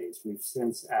fermentation space. We've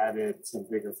since added some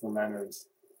bigger fermenters.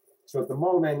 So at the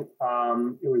moment,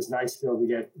 it was nice to be able to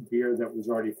get beer that was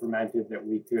already fermented that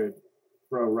we could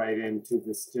throw right into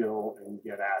the still and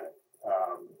get at it.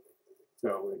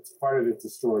 So it's part of it's a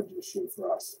storage issue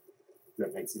for us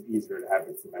that makes it easier to have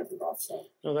it fermented offsite.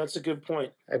 No, that's a good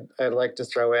point. I'd like to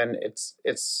throw in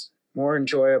it's more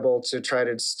enjoyable to try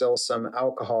to distill some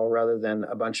alcohol rather than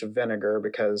a bunch of vinegar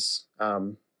because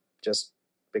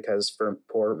for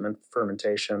poor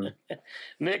fermentation.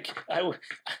 Nick, I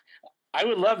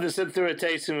would love to sit through a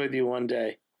tasting with you one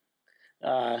day.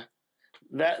 That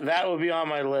would be on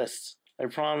my list. I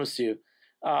promise you.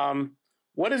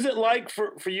 What is it like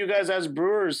for you guys as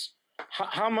brewers?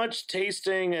 How much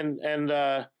tasting and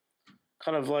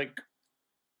kind of like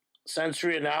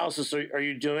sensory analysis are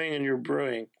you doing in your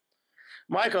brewing?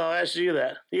 Michael, I'll ask you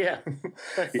that. Yeah.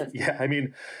 Yeah, I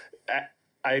mean,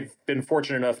 I've been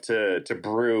fortunate enough to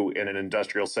brew in an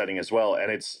industrial setting as well,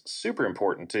 and it's super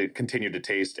important to continue to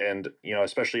taste. And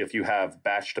especially if you have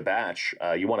batch to batch,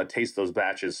 you want to taste those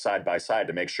batches side by side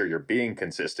to make sure you're being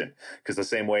consistent. Because the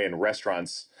same way in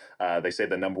restaurants, they say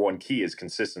the number one key is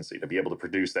consistency, to be able to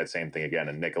produce that same thing again.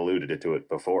 And Nick alluded to it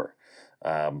before.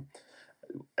 And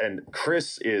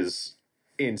Chris is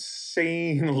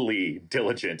insanely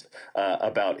diligent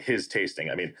about his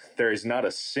tasting. I mean, there is not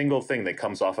a single thing that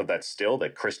comes off of that still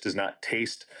that Chris does not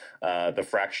taste the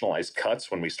fractionalized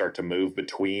cuts when we start to move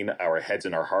between our heads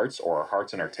and our hearts, or our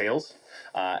hearts and our tails.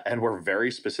 And we're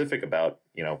very specific about,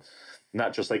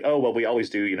 not just like, oh, well, we always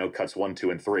do, cuts 1,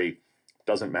 2, and 3.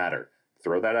 Doesn't matter.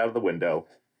 Throw that out of the window,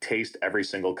 taste every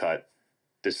single cut,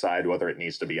 decide whether it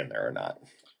needs to be in there or not.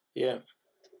 Yeah.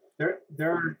 There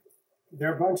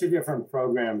there are a bunch of different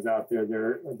programs out there.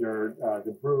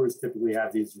 The brewers typically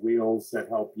have these wheels that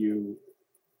help you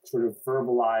sort of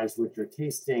verbalize what you're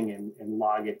tasting and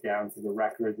log it down for the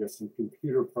record. There's some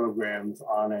computer programs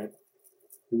on it.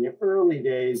 In the early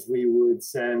days, we would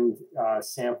send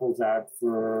samples out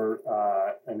for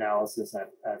analysis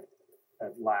at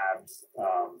labs.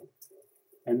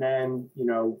 And then,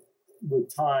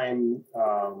 with time,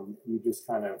 you just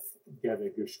kind of get a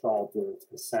gestalt or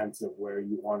a sense of where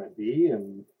you want to be.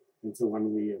 And so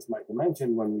when we, as Michael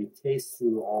mentioned, when we taste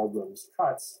through all those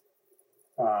cuts,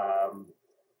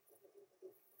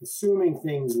 assuming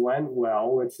things went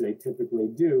well, which they typically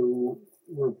do,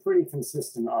 we're pretty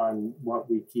consistent on what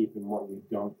we keep and what we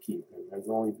don't keep. And there's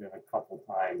only been a couple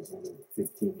times in the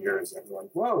 15 years that we're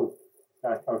like, whoa,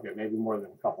 okay, maybe more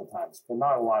than a couple times, but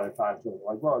not a lot of times where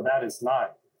we're like, whoa, that is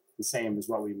not the same as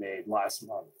what we made last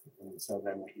month. And so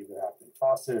then we either have to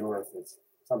toss it, or if it's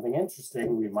something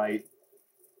interesting, we might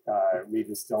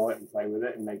redistill it and play with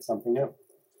it and make something new.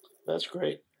 That's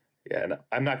great. Yeah, and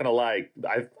I'm not going to lie,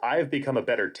 I've become a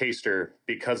better taster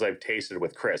because I've tasted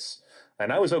with Chris.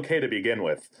 And I was okay to begin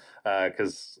with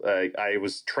because I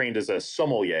was trained as a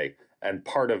sommelier. And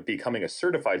part of becoming a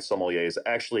certified sommelier is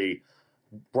actually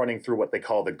running through what they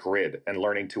call the grid and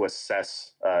learning to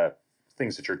assess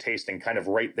things that you're tasting kind of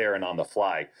right there and on the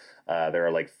fly. There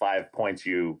are like 5 points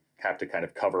you have to kind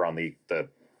of cover on the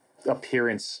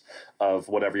appearance of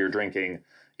whatever you're drinking.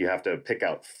 You have to pick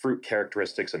out fruit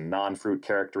characteristics and non-fruit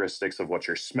characteristics of what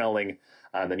you're smelling.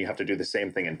 And then you have to do the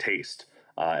same thing in taste.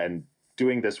 And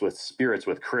doing this with spirits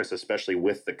with Chris, especially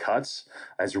with the cuts,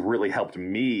 has really helped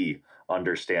me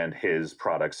understand his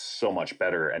products so much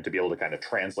better and to be able to kind of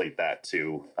translate that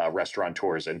to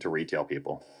restaurateurs and to retail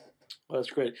people. Well, that's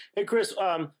great. Hey, Chris,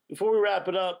 before we wrap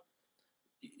it up,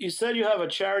 you said you have a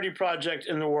charity project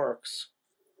in the works.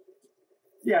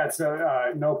 Yeah, it's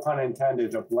no pun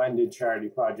intended, a blended charity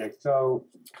project. So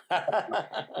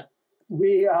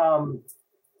we,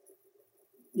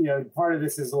 part of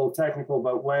this is a little technical,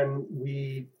 but when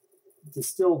we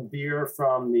distilled beer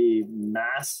from the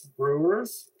Mass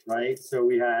brewers, right? So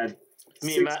we had...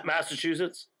 You mean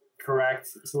Massachusetts? Correct.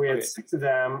 So we had 6 of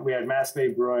them. We had Mass Bay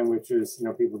Brewing, which is,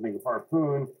 people think of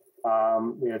Harpoon.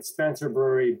 We had Spencer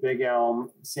Brewery, Big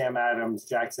Elm, Sam Adams,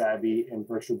 Jack's Abbey, and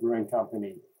Berkshire Brewing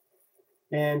Company.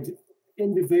 And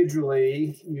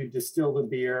individually, you distill the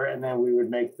beer, and then we would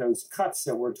make those cuts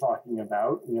that we're talking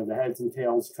about, the heads and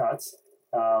tails cuts.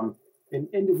 And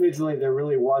individually, there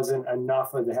really wasn't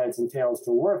enough of the heads and tails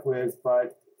to work with,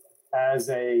 but as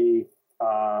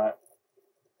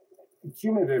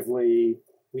cumulatively,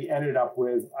 we ended up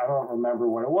with, I don't remember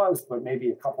what it was, but maybe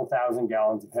a couple thousand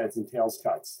gallons of heads and tails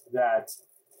cuts that,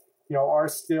 are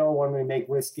still, when we make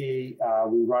whiskey,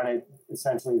 we run it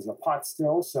essentially as a pot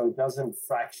still, so it doesn't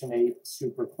fractionate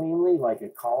super cleanly like a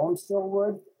column still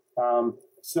would.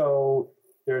 So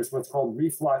there's what's called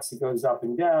reflux. It goes up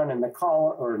and down in the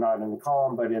column, or not in the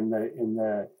column, but in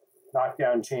the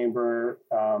knockdown chamber,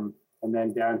 and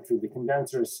then down through the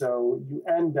condenser. So you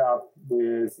end up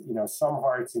with, some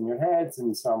hearts in your heads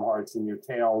and some hearts in your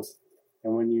tails.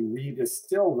 And when you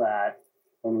redistill that,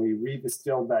 when we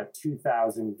redistilled that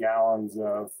 2,000 gallons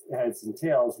of heads and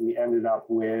tails, we ended up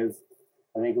with,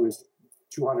 I think it was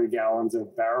 200 gallons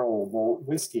of barrelable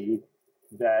whiskey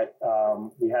that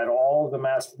we had all the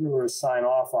Mass brewers sign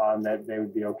off on that they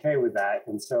would be okay with that.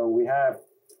 And so we have,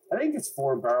 I think it's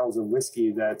 4 barrels of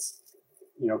whiskey that's,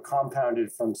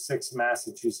 compounded from 6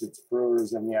 Massachusetts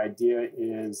brewers. And the idea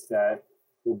is that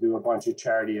we'll do a bunch of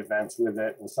charity events with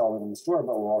it. We'll sell it in the store,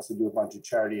 but we'll also do a bunch of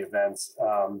charity events.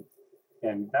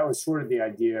 And that was sort of the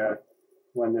idea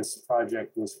when this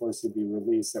project was supposed to be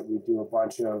released, that we do a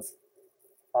bunch of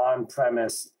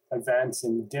on-premise events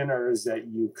and dinners that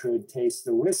you could taste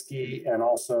the whiskey and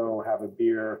also have a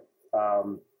beer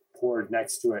poured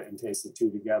next to it and taste the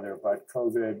two together. But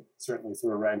COVID certainly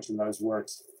threw a wrench in those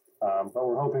works. But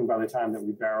we're hoping by the time that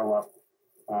we barrel up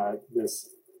this,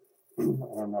 I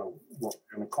don't know what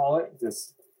we're going to call it,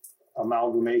 this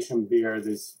amalgamation beer,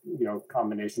 this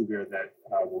combination beer, that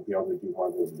we'll be able to do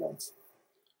one of those events.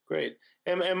 Great.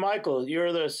 And Michael,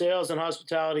 you're the sales and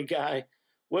hospitality guy.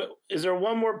 What is there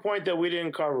one more point that we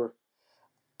didn't cover?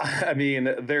 I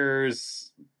mean,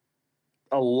 there's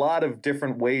a lot of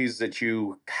different ways that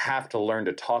you have to learn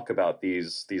to talk about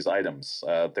these items.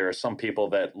 There are some people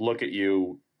that look at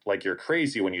you like you're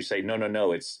crazy when you say,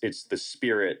 no, it's the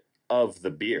spirit of the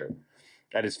beer.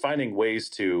 And it's finding ways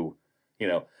to,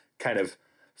 kind of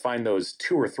find those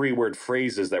 2 or 3 word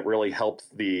phrases that really help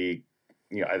the,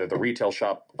 either the retail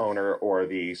shop owner or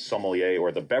the sommelier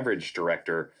or the beverage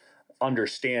director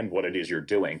understand what it is you're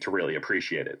doing to really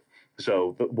appreciate it.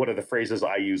 So one of the phrases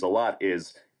I use a lot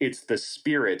is, it's the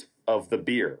spirit of the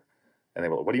beer. And they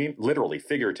were like, what do you mean? Literally,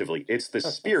 figuratively, it's the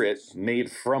spirit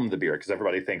made from the beer. Because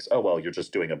everybody thinks, oh, well, you're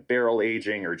just doing a barrel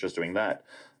aging or just doing that.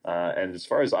 And as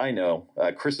far as I know,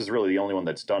 Chris is really the only one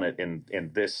that's done it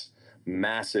in this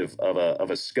massive of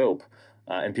a scope.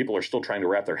 And people are still trying to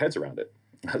wrap their heads around it.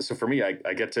 So for me,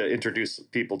 I get to introduce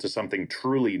people to something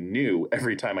truly new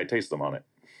every time I taste them on it.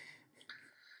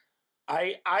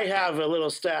 I have a little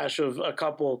stash of a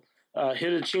couple,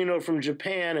 Hitachino from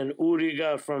Japan and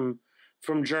Uriga from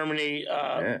Germany.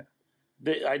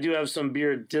 I do have some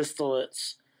beer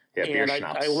distillates. Yeah, and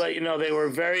I let you know they were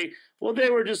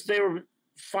they were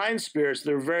fine spirits.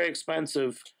 They were very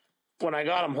expensive when I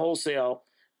got them wholesale.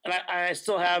 And I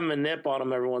still have them a nip on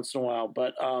them every once in a while.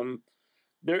 But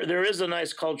there is a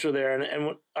nice culture there.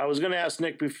 And I was going to ask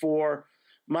Nick before,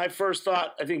 my first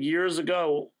thought, I think years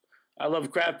ago, I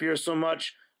love craft beer so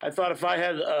much. I thought if I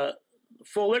had a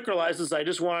full liquor license, I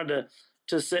just wanted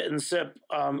to sit and sip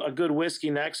a good whiskey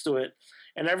next to it.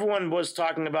 And everyone was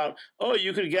talking about, oh,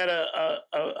 you could get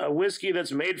a whiskey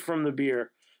that's made from the beer.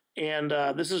 And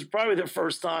this is probably the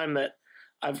first time that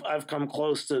I've come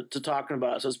close to talking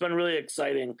about it. So it's been really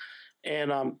exciting.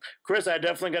 And Chris, I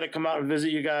definitely got to come out and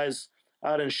visit you guys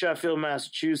out in Sheffield,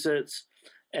 Massachusetts.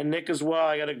 And Nick as well.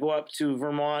 I got to go up to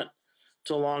Vermont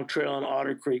to Long Trail and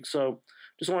Otter Creek. So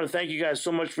just want to thank you guys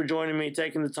so much for joining me,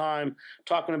 taking the time,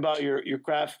 talking about your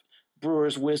craft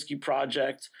brewers whiskey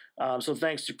project. So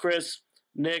thanks to Chris,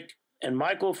 Nick, and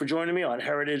Michael for joining me on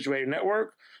Heritage Radio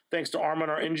Network. Thanks to Armin,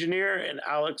 our engineer, and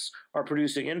Alex, our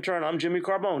producing intern. I'm Jimmy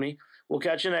Carboni. We'll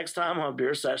catch you next time on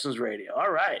Beer Sessions Radio.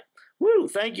 All right. Woo,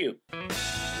 thank you.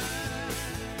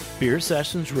 Beer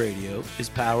Sessions Radio is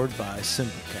powered by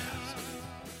Simplecast.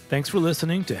 Thanks for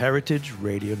listening to Heritage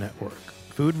Radio Network,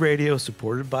 food radio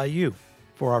supported by you.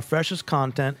 For our freshest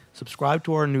content, subscribe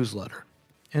to our newsletter.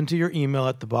 Enter your email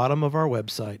at the bottom of our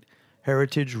website,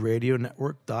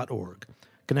 heritageradionetwork.org.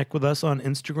 Connect with us on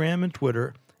Instagram and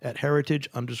Twitter at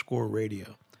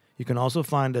heritage_radio. You can also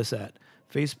find us at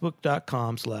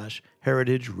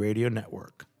facebook.com/Heritage Radio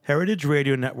Network. Heritage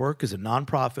Radio Network is a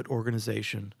nonprofit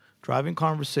organization driving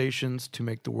conversations to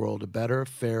make the world a better,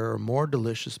 fairer, more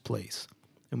delicious place.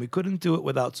 And we couldn't do it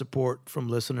without support from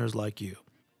listeners like you.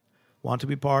 Want to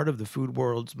be part of the food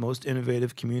world's most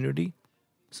innovative community?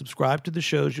 Subscribe to the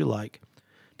shows you like.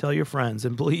 Tell your friends,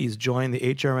 and please join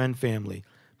the HRN family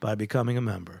by becoming a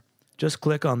member. Just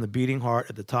click on the beating heart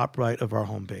at the top right of our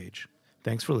homepage.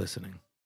 Thanks for listening.